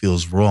underdog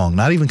feels wrong.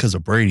 Not even because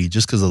of Brady,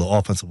 just because of the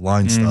offensive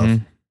line stuff.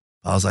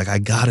 I was like, I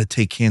got to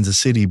take Kansas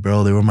City,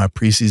 bro. They were my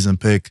preseason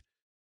pick.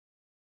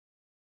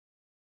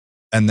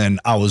 And then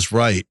I was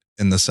right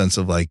in the sense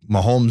of like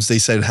Mahomes, they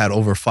said had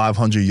over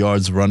 500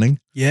 yards running.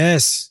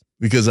 Yes.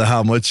 Because of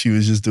how much he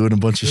was just doing a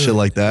bunch of shit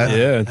like that.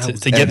 Yeah,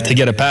 to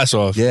get a pass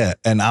off. Yeah,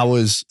 and I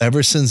was,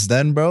 ever since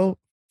then, bro,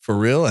 for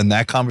real, and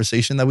that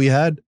conversation that we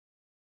had,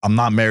 I'm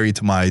not married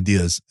to my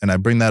ideas. And I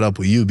bring that up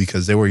with you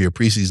because they were your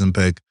preseason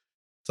pick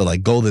to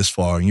like go this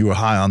far, and you were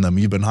high on them.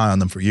 You've been high on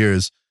them for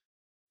years.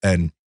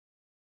 And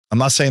I'm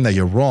not saying that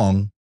you're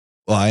wrong.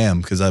 Well, I am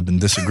because I've been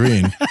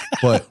disagreeing.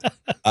 But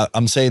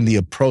I'm saying the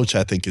approach,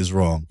 I think, is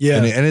wrong. Yeah.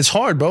 And it's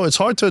hard, bro. It's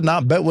hard to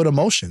not bet with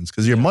emotions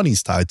because your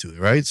money's tied to it,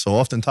 right? So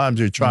oftentimes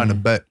you're trying to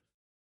bet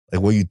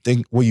like what you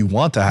think, what you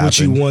want to happen. What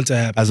you want to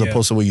happen. As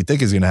opposed to what you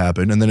think is going to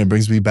happen. And then it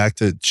brings me back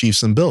to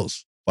Chiefs and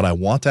Bills. What I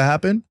want to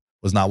happen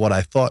was not what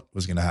I thought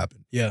was going to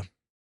happen. Yeah.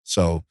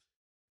 So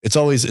it's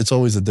always a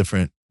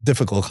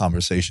difficult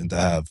conversation to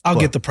have. I'll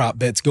get the prop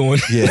bets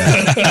going. Yeah.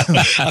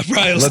 I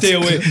probably will stay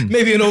away.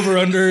 Maybe an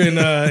over-under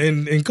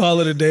and call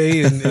it a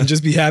day and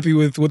just be happy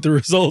with the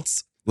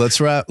results. Let's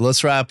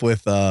wrap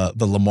with the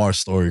Lamar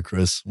story,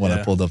 Chris, when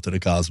I pulled up to the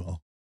Cosmo.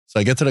 So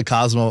I get to the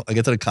Cosmo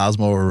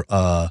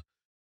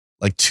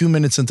like 2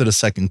 minutes into the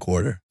second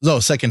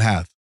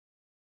half.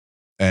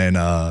 And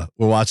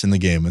we're watching the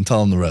game and tell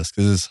them the rest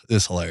because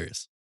it's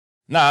hilarious.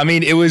 Nah, I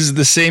mean, it was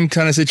the same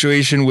kind of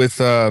situation with,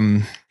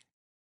 they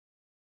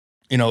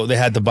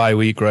had the bye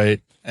week,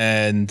 right?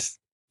 And,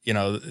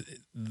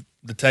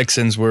 the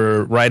Texans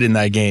were right in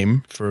that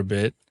game for a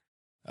bit.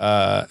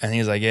 And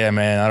he's like, yeah,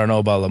 man, I don't know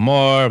about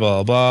Lamar, blah,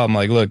 blah, blah. I'm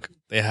like, look,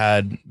 they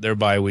had their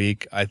bye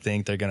week. I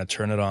think they're going to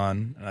turn it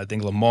on. And I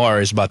think Lamar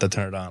is about to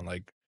turn it on.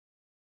 Like,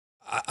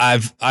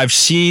 I've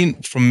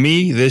seen, from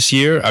me this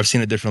year, I've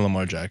seen a different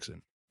Lamar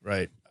Jackson,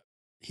 right?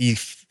 He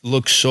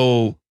looks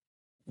so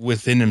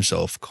within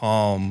himself,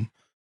 calm,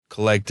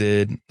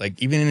 collected.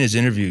 Like, even in his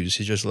interviews,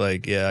 he's just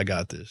like, yeah, I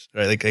got this,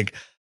 right? Like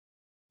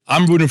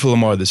I'm rooting for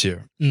Lamar this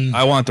year.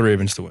 I want the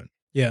Ravens to win.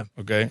 Yeah.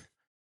 Okay.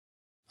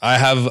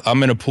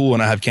 I'm in a pool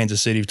and I have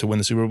Kansas City to win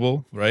the Super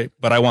Bowl, right?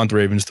 But I want the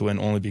Ravens to win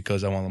only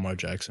because I want Lamar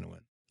Jackson to win.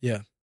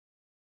 Yeah.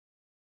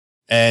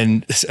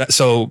 And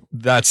so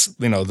that's,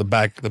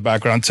 the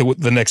background to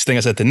the next thing I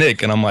said to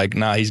Nick. And I'm like,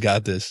 nah, he's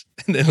got this.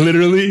 And then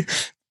literally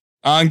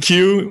on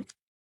cue,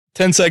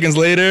 10 seconds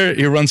later,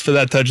 he runs for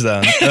that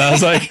touchdown. And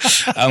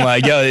I'm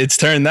like, yo, it's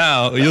turned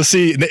now. You'll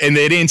see. And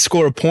they didn't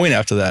score a point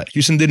after that.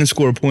 Houston didn't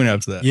score a point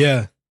after that.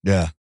 Yeah.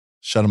 Yeah.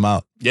 Shut them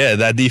out. Yeah,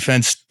 that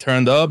defense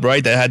turned up,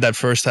 right? They had that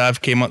first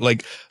half, came up.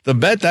 Like, the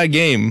bet that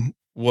game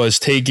was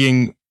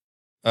taking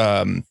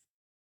the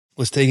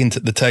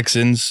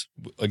Texans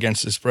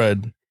against the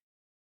spread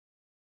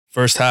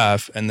first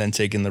half and then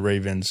taking the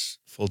Ravens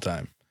full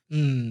time.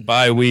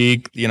 Bye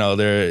week,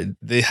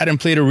 they hadn't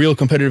played a real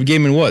competitive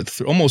game in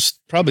almost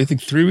probably I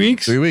think 3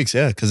 weeks. 3 weeks,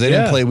 yeah, because they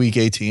didn't play week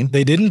 18.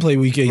 They didn't play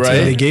week 18.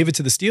 Right. They gave it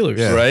to the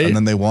Steelers, right? And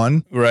then they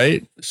won,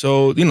 right?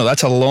 So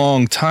that's a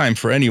long time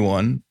for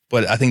anyone.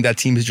 But I think that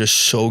team is just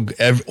so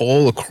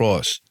all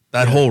across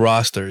that whole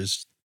roster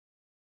is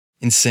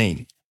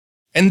insane,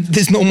 and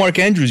there's no Mark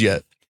Andrews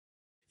yet.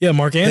 Yeah,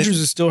 Mark Andrews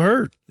is still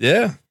hurt.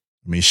 Yeah.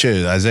 I mean,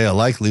 shit, Isaiah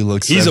Likely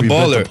looks he's every a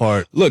baller. bit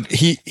apart. Look,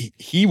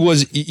 he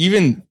was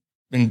even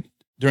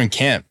during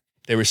camp,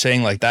 they were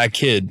saying like that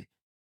kid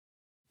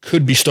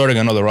could be starting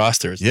on other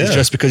rosters. Yeah. It's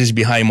just because he's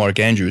behind Mark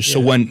Andrews.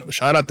 Yeah. So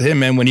shout out to him,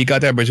 man, when he got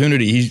the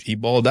opportunity, he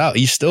balled out.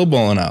 He's still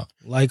balling out.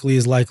 Likely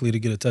is likely to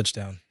get a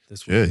touchdoan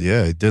this week.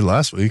 Yeah, he did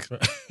last week.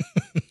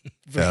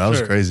 That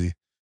was crazy.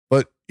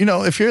 But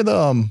if you're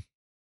the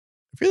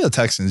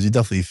Texans, you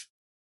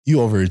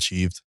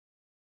overachieved.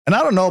 And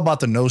I don't know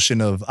about the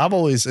notion of, I've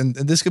always, and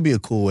this could be a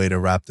cool way to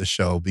wrap the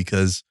show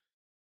because,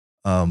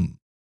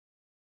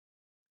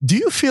 do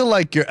you feel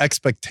like your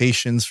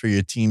expectations for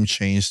your team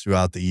change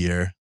throughout the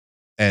year,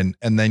 and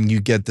then you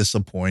get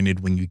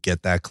disappointed when you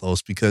get that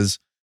close? Because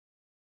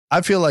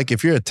I feel like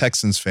if you're a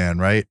Texans fan,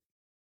 right,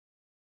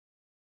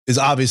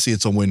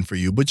 it's a win for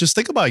you. But just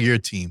think about your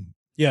team,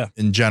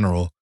 in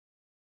general.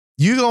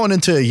 You going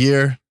into a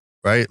year,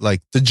 right?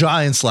 Like the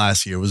Giants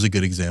last year was a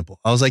good example.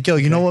 I was like, yo,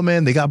 you know what,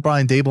 man? They got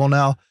Brian Daboll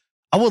now.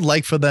 I would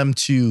like for them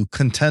to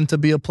contend to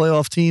be a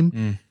playoff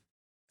team.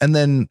 And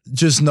then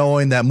just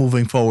knowing that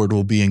moving forward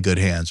will be in good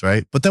hands,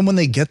 right? But then when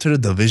they get to the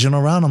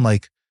divisional round, I'm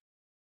like,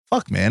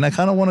 fuck, man, I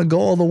kind of want to go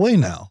all the way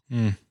now.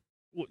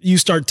 You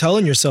start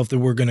telling yourself that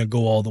we're going to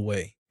go all the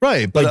way.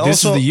 Right. But like,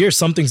 this is the year,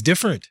 something's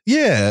different.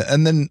 Yeah.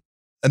 And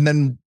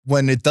then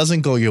when it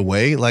doesn't go your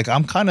way, like,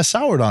 I'm kind of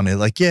soured on it.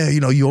 Like, yeah,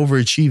 you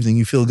overachieved and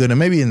you feel good. And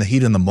maybe in the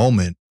heat of the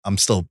moment, I'm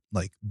still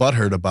like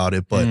butthurt about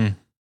it. But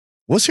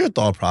what's your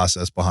thought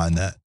process behind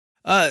that?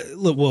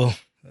 Look, well,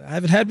 I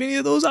haven't had many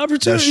of those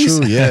opportunities.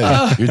 That's true.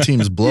 Yeah, your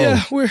team's blow.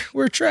 Yeah,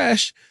 we're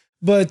trash.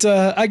 But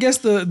I guess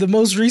the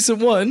most recent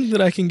one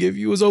that I can give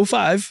you was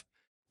 05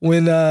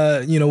 when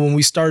when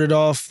we started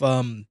off.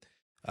 I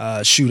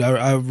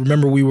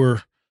remember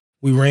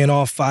we ran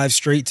off 5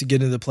 straight to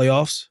get into the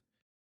playoffs,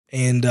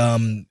 and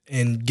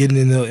getting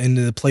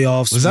into the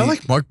playoffs. Was that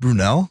like Mark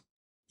Brunell?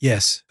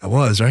 Yes. That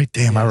was, right?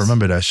 Damn, Yes. I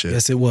remember that shit.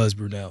 Yes, it was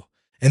Brunell.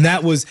 And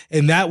that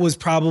was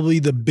probably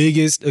the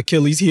biggest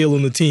Achilles heel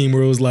on the team,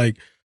 where it was like,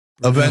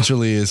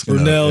 Eventually it's gonna,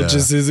 Brunell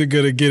just isn't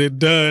gonna get it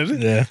done.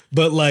 Yeah.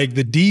 But like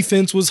the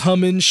defense was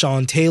humming.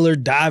 Sean Taylor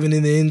diving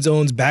in the end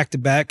zones back to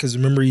back, because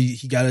remember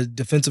he got a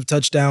defensive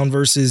touchdown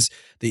versus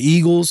the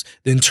Eagles,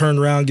 then turned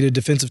around, get a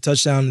defensive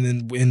touchdown, and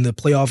then in the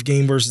playoff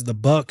game versus the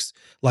Bucks,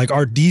 like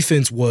our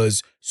defense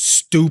was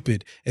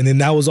stupid. And then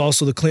that was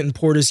also the Clinton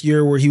Portis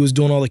year where he was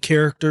doing all the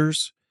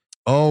characters.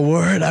 Oh,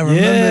 word! I remember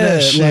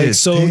that shit. Like,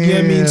 so damn. yeah,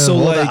 I mean, so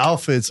all like the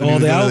outfits, all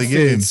the outfits,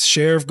 game.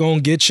 Sheriff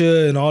gonna get you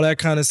and all that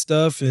kind of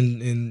stuff,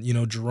 and you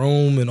know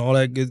Jerome and all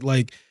that good.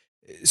 Like,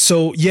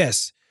 so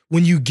yes,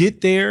 when you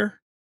get there,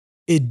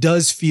 it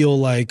does feel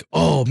like,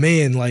 oh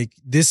man, like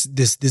this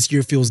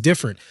year feels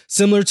different,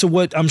 similar to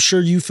what I'm sure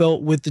you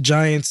felt with the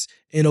Giants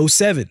in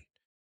 2007.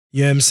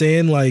 You know what I'm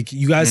saying? Like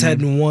you guys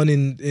hadn't won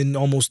in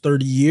almost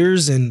 30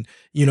 years, and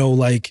you know,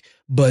 like,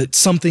 but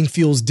something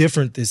feels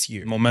different this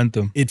year.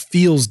 Momentum. It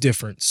feels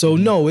different. So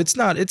no, it's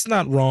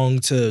not wrong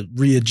to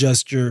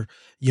readjust your,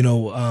 you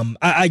know,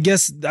 I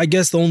guess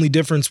the only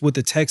difference with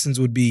the Texans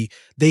would be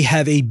they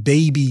have a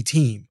baby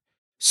team.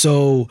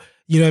 So,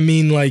 you know what I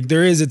mean? Like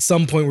there is at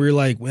some point where you're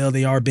like, well,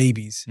 they are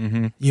babies. Mm-hmm.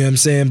 You know what I'm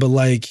saying? But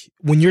like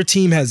when your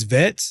team has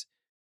vets,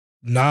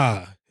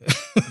 nah.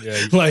 Yeah,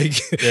 like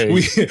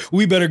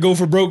we better go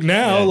for broke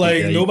now. Yeah,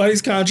 like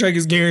nobody's contract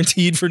is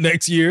guaranteed for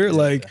next year.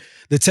 Like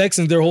the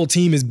Texans, their whole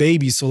team is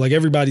babies, so like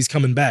everybody's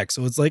coming back.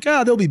 So it's like,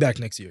 they'll be back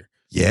next year.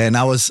 Yeah, and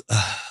I was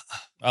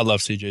I love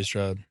CJ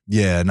Stroud.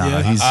 Yeah, nah,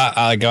 Yeah. he's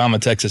I'm a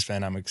Texas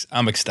fan.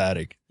 I'm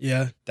ecstatic.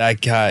 Yeah.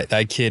 That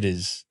kid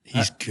he's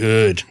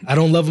good. I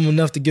don't love him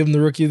enough to give him the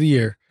Rookie of the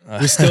Year.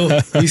 We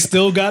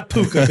still got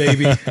Puka,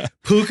 baby.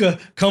 Puka,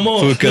 come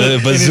on. Puka,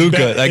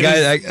 bazooka.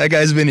 That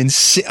guy's been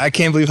insane. I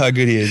can't believe how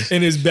good he is.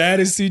 And as bad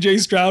as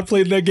CJ Stroud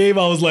played in that game,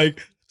 I was like,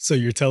 so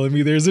you're telling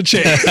me there's a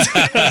chance?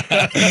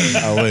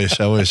 I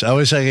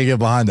wish I could get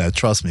behind that.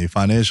 Trust me,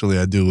 financially,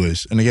 I do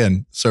wish. And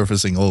again,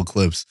 surfacing old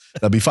clips,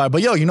 that'd be fine.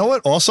 But yo, you know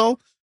what? Also,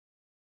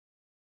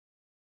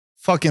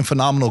 fucking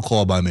phenomenal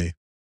call by me.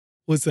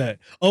 What's that?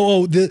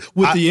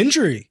 The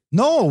injury.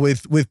 No,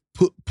 with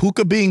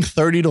Puka being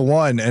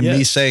 30-1 and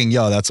me saying,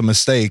 yo, that's a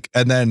mistake.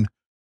 And then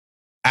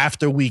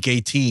after week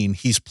 18,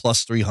 he's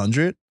plus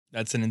 300.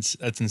 That's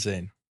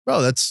insane.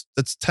 Bro, that's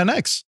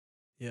 10x.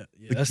 Yeah.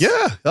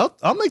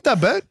 I'll make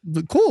that bet.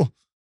 Cool.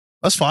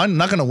 That's fine. I'm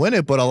not going to win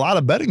it, but a lot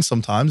of betting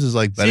sometimes is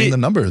like betting the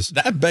numbers.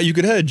 That bet you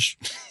could hedge.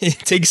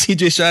 Take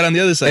CJ Stroud on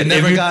the other side.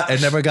 It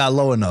never got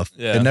low enough.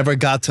 Yeah. It never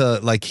got to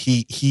like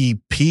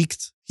he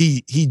peaked.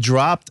 He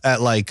dropped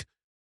at like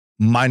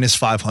minus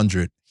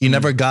 500. He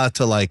never got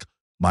to like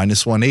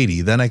minus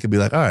 180. Then I could be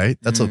like, all right,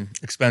 that's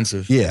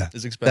expensive. Yeah.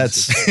 It's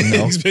expensive.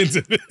 That's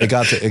Expensive. it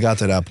got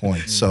to that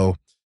point. So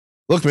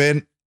look,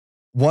 man,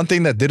 one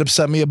thing that did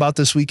upset me about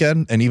this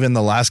weekend and even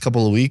the last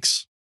couple of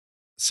weeks,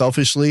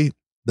 selfishly,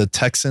 the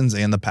Texans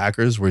and the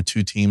Packers were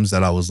two teams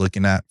that I was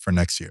looking at for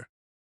next year.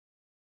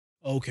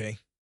 Okay.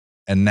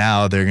 And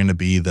now they're going to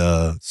be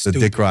the Stupid.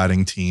 dick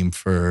riding team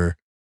for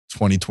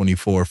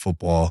 2024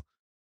 football.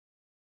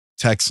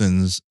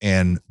 Texans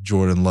and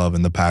Jordan Love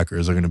and the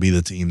Packers are going to be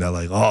the team that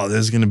like, oh,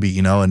 there's going to be,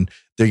 you know, and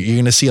you're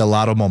going to see a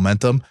lot of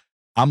momentum.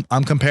 I'm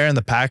comparing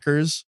the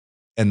Packers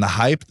and the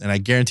hype, and I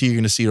guarantee you're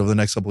going to see it over the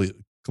next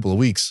couple of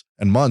weeks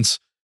and months.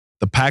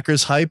 The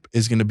Packers hype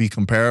is going to be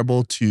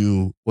comparable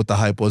to what the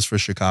hype was for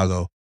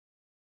Chicago.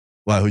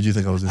 Why? Who'd you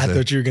think I was going to say? I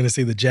thought you were going to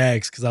say the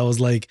Jags, because I was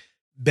like,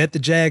 bet the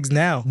Jags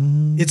now.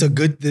 It's a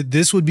good.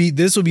 This would be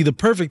the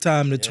perfect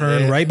time to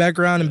turn right back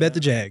around and bet the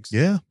Jags.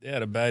 Yeah, They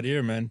had a bad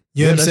year, man.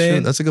 You know what I'm saying?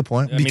 True. That's a good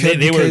point. I mean,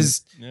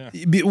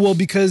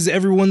 Because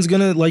everyone's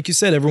gonna, like you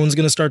said, everyone's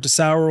gonna start to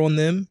sour on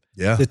them.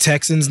 Yeah. The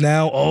Texans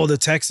now, the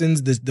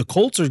Texans, the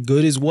Colts are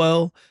good as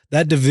well.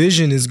 That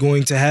division is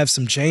going to have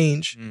some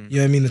change. You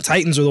know what I mean? The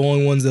Titans are the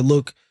only ones that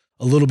look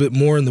a little bit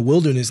more in the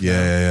wilderness now.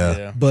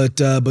 Yeah. But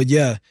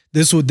yeah,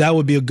 that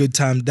would be a good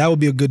time. That would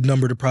be a good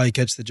number to probably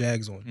catch the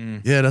Jags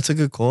on. Yeah, that's a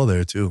good call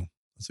there too.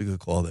 That's a good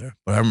call there.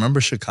 But I remember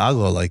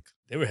Chicago, like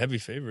they were heavy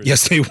favorites.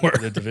 Yes, they were.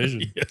 The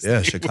division.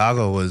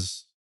 Chicago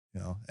was,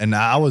 you know, and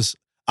I was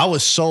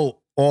so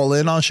all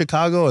in on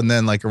Chicago, and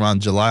then like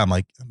around July, I'm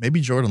like,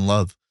 maybe Jordan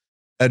Love.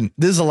 And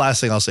this is the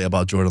last thing I'll say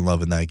about Jordan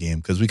Love in that game,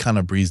 because we kind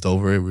of breezed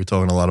over it. We were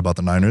talking a lot about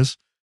the Niners.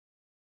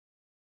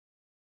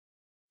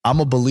 I'm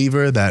a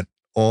believer that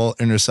all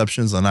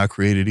interceptions are not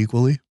created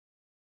equally.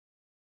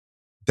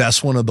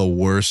 That's one of the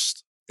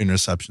worst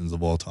interceptions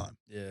of all time.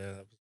 Yeah.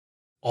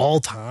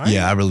 All time?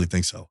 Yeah, I really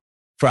think so.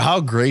 For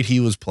how great he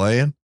was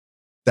playing,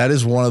 that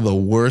is one of the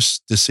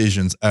worst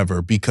decisions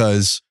ever,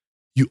 because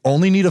you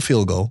only need a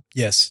field goal.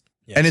 Yes.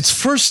 And it's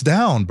first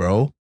down,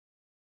 bro.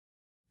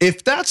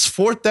 If that's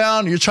fourth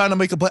down, you're trying to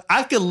make a play,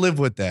 I could live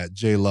with that,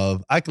 J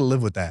Love. I could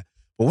live with that.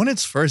 But when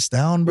it's first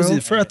down, bro. Was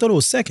it first? I thought it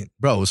was second.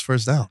 Bro, it was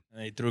first down.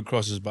 And he threw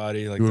across his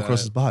body like Threw that. across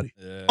his body.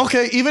 Yeah.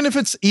 Okay, even if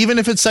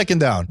it's second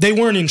down. They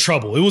weren't in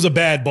trouble. It was a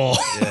bad ball.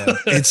 Yeah.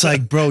 It's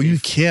like, bro, you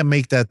can't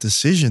make that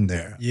decision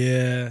there.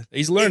 Yeah.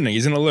 He's learning.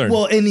 He's gonna learn.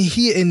 Well,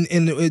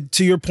 and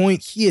to your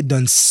point, he had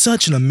done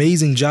such an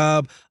amazing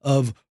job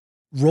of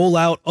roll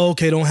out.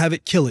 Okay, don't have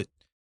it, kill it.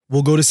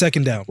 We'll go to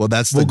second down. Well,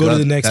 we'll go to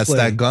the next play.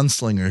 That's that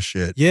gunslinger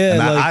shit.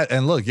 Yeah.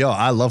 And look,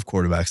 I love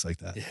quarterbacks like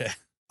that. yeah.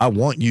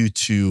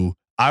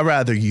 I'd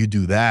rather you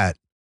do that.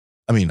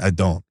 I mean, I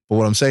don't. But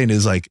what I'm saying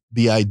is like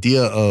the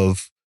idea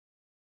of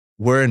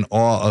we're in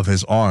awe of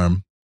his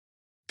arm.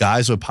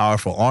 Guys with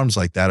powerful arms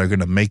like that are going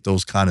to make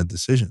those kind of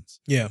decisions.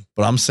 Yeah.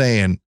 But I'm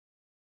saying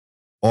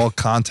all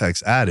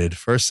context added,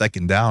 first,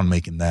 second down,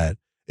 making that.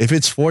 If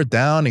it's fourth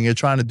down and you're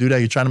trying to do that,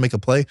 you're trying to make a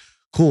play,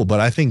 cool. But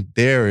I think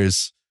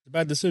it's a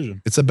bad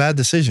decision. It's a bad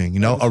decision. You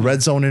know, a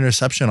red zone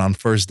interception on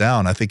first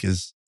down, I think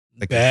is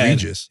like bad.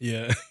 Egregious.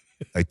 Yeah.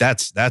 Like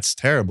that's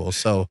terrible.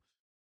 So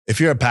if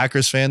you're a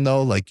Packers fan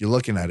though, like you're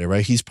looking at it,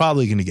 right? He's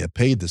probably going to get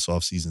paid this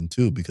offseason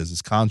too because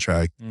his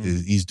contract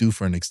he's due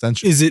for an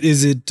extension. Is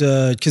it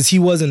because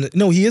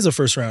he is a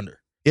first rounder.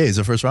 Yeah, he's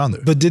a first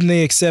rounder. But didn't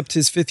they accept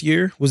his 5th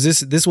year?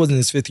 This wasn't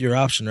his 5th year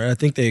option, right? I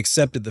think they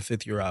accepted the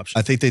 5th year option.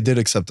 I think they did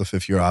accept the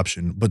 5th year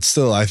option, but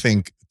still I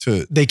think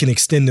they can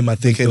extend him, I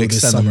think they can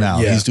extend him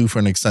now. Yeah. He's due for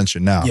an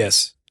extension now.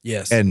 Yes.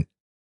 And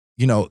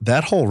you know,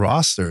 that whole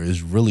roster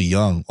is really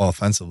young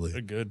offensively.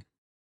 They're good.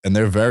 And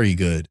they're very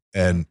good.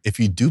 And if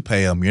you do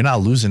pay them, you're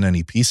not losing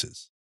any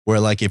pieces. Where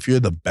like if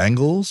you're the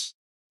Bengals,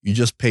 you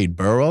just paid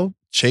Burrow,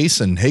 Chase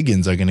and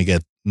Higgins are going to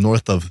get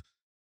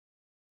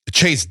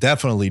Chase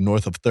definitely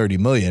north of 30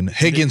 million.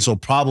 Higgins will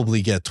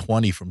probably get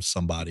 20 from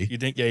somebody. You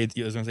think? Yeah, I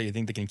was going to say, you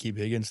think they can keep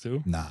Higgins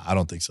too? Nah, I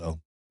don't think so.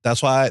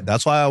 That's why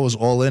I was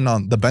all in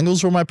on the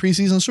Bengals were my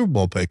preseason Super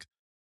Bowl pick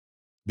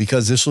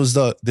because this was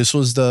the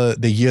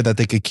year that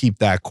they could keep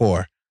that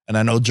core. And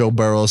I know Joe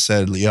Burrow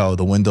said, yo,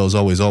 the window's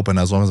always open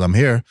as long as I'm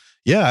here.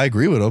 Yeah, I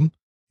agree with him,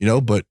 you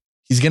know, but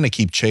he's going to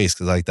keep Chase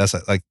because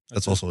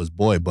that's also his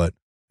boy. But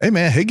hey,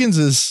 man, I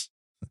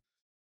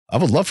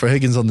would love for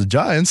Higgins on the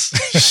Giants.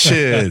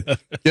 Shit.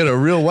 Get a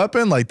real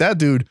weapon like that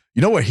dude.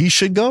 You know where he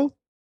should go?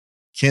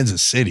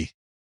 Kansas City.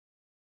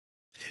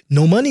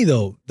 No money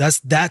though.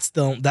 That's the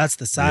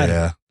side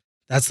of it.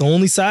 That's the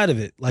only side of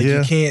it. Like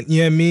you can't,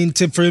 you know what I mean?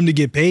 For him to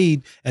get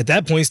paid at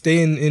that point,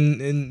 stay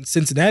in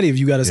Cincinnati if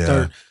you got to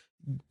start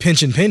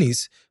pinching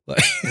pennies.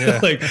 Like,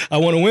 like I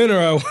want to win or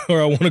I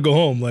want to go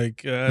home.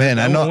 Like, man,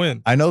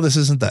 I know this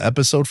isn't the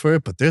episode for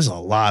it, but there's a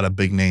lot of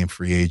big name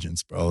free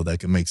agents, bro, that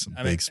can make some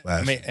big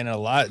splash. And a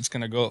lot it's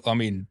going to go. I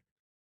mean,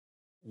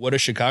 what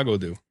does Chicago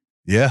do?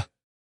 Yeah.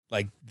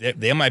 Like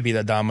they might be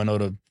the domino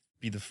to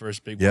be the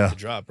first big one to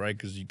drop, right?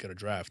 Because you got a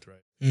draft,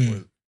 right?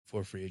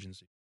 For free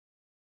agency.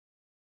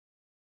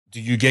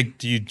 Do you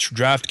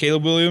draft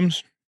Caleb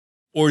Williams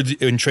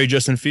and trade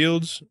Justin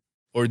Fields?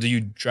 Or do you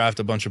draft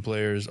a bunch of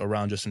players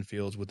around Justin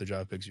Fields with the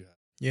draft picks you have?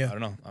 Yeah. I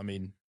don't know. I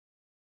mean,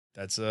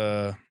 that's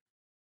It's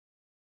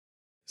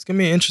gonna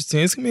be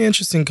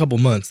interesting couple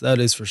months, that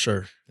is for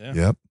sure. Yeah.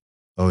 Yep.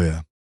 Oh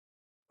yeah.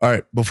 All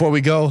right. Before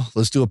we go,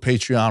 let's do a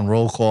Patreon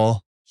roll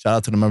call. Shout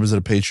out to the members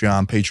of the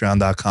Patreon,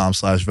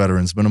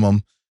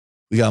 patreon.com/veteransminimum.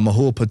 We got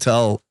Mahul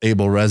Patel,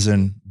 Abel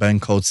Rezin,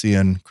 Ben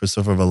Kotzian,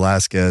 Christopher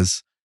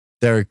Velasquez,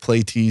 Derek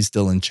Platees,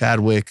 Dylan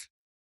Chadwick,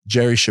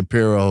 Jerry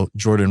Shapiro,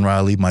 Jordan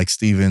Riley, Mike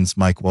Stevens,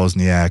 Mike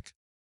Wozniak,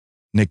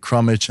 Nick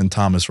Crummich, and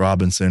Thomas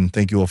Robinson.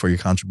 Thank you all for your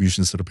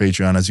contributions to the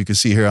Patreon. As you can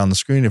see here on the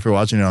screen, if you're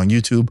watching it on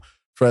YouTube,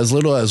 for as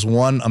little as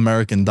 $1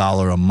 American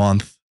a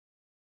month,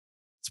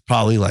 it's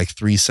probably like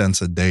 3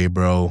 cents a day,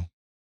 bro.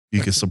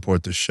 You can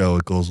support the show.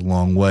 It goes a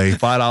long way.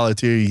 $5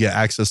 tier, you get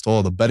access to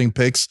all the betting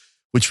picks,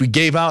 which we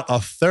gave out a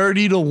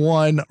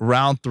 30-1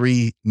 round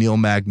 3 Neil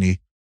Magny.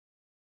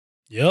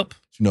 Yep.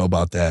 You know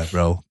about that,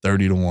 bro.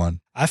 30-1.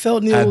 I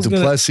felt Neil was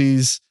going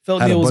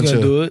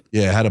to do it.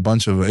 Yeah, had a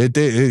bunch of it.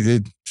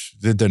 It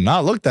did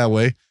not look that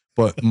way,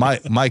 but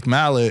Mike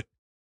Mallett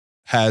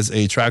has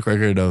a track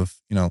record of,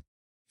 you know,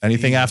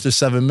 anything after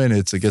 7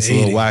 minutes, it gets a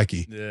little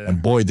wacky. Yeah.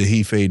 And boy, did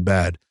he fade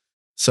bad.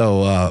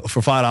 So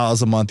for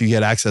 $5 a month, you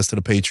get access to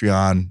the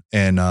Patreon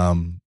and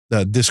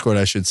the Discord,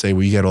 I should say,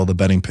 where you get all the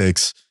betting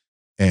picks.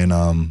 And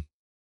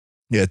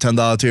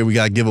 $10 tier, we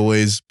got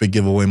giveaways. Big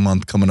giveaway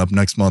month coming up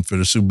next month for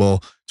the Super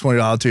Bowl.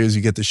 $20 tiers,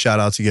 you get the shout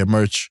outs, you get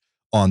merch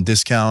on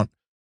discount.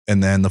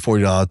 And then the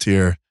 $40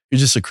 tier, you're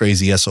just a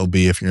crazy SOB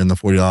if you're in the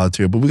 $40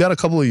 tier. But we got a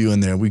couple of you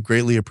in there. We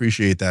greatly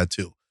appreciate that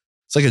too.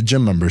 It's like a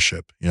gym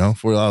membership, you know,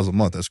 $40 a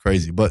month. That's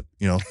crazy. But,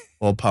 you know,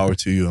 all power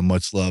to you and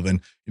much love.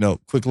 And, you know,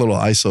 quick little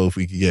ISO if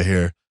we could get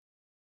here.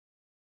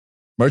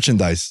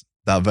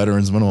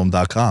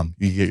 Merchandise.veteransminimum.com.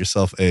 You can get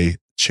yourself a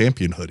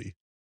champion hoodie.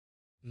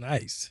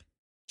 Nice.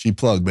 Cheap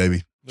plug,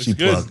 baby. Looks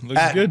good.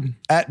 Looks good.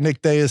 At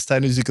Nick Day, as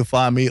tight as you can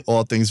find me.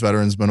 All things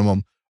Veterans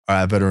Minimum are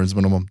at Veterans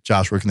Minimum.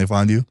 Josh, where can they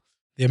find you?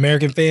 The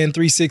American Fan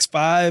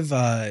 365,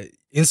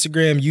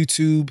 Instagram,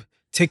 YouTube,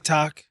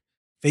 TikTok,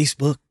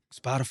 Facebook,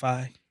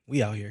 Spotify.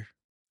 We out here.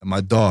 And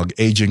my dog,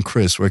 Agent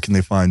Chris, where can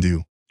they find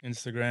you?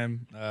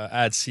 Instagram,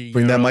 at C.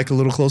 Bring that mic a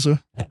little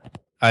closer.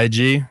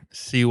 IG,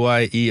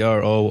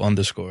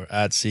 CYERO_,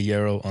 at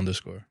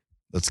CYERO_.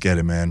 Let's get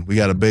it, man. We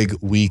got a big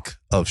week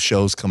of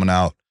shows coming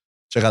out.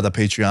 Check out the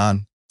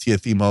Patreon.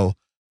 Teofimo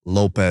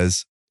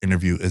Lopez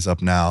interview is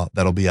up now.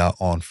 That'll be out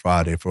on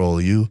Friday for all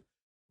of you.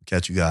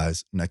 Catch you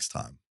guys next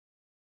time.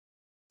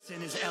 In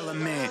his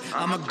element,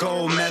 I'm a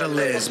gold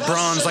medalist,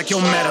 bronze like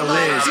your medal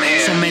is.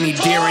 So many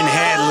deer in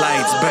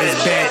headlights, but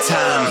it's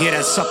bedtime. Hear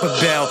that supper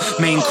bell,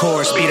 main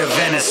course, be the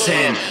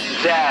venison.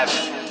 Dab.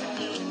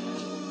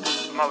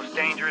 Most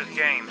dangerous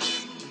game.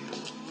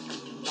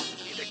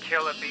 Either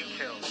kill or be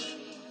killed.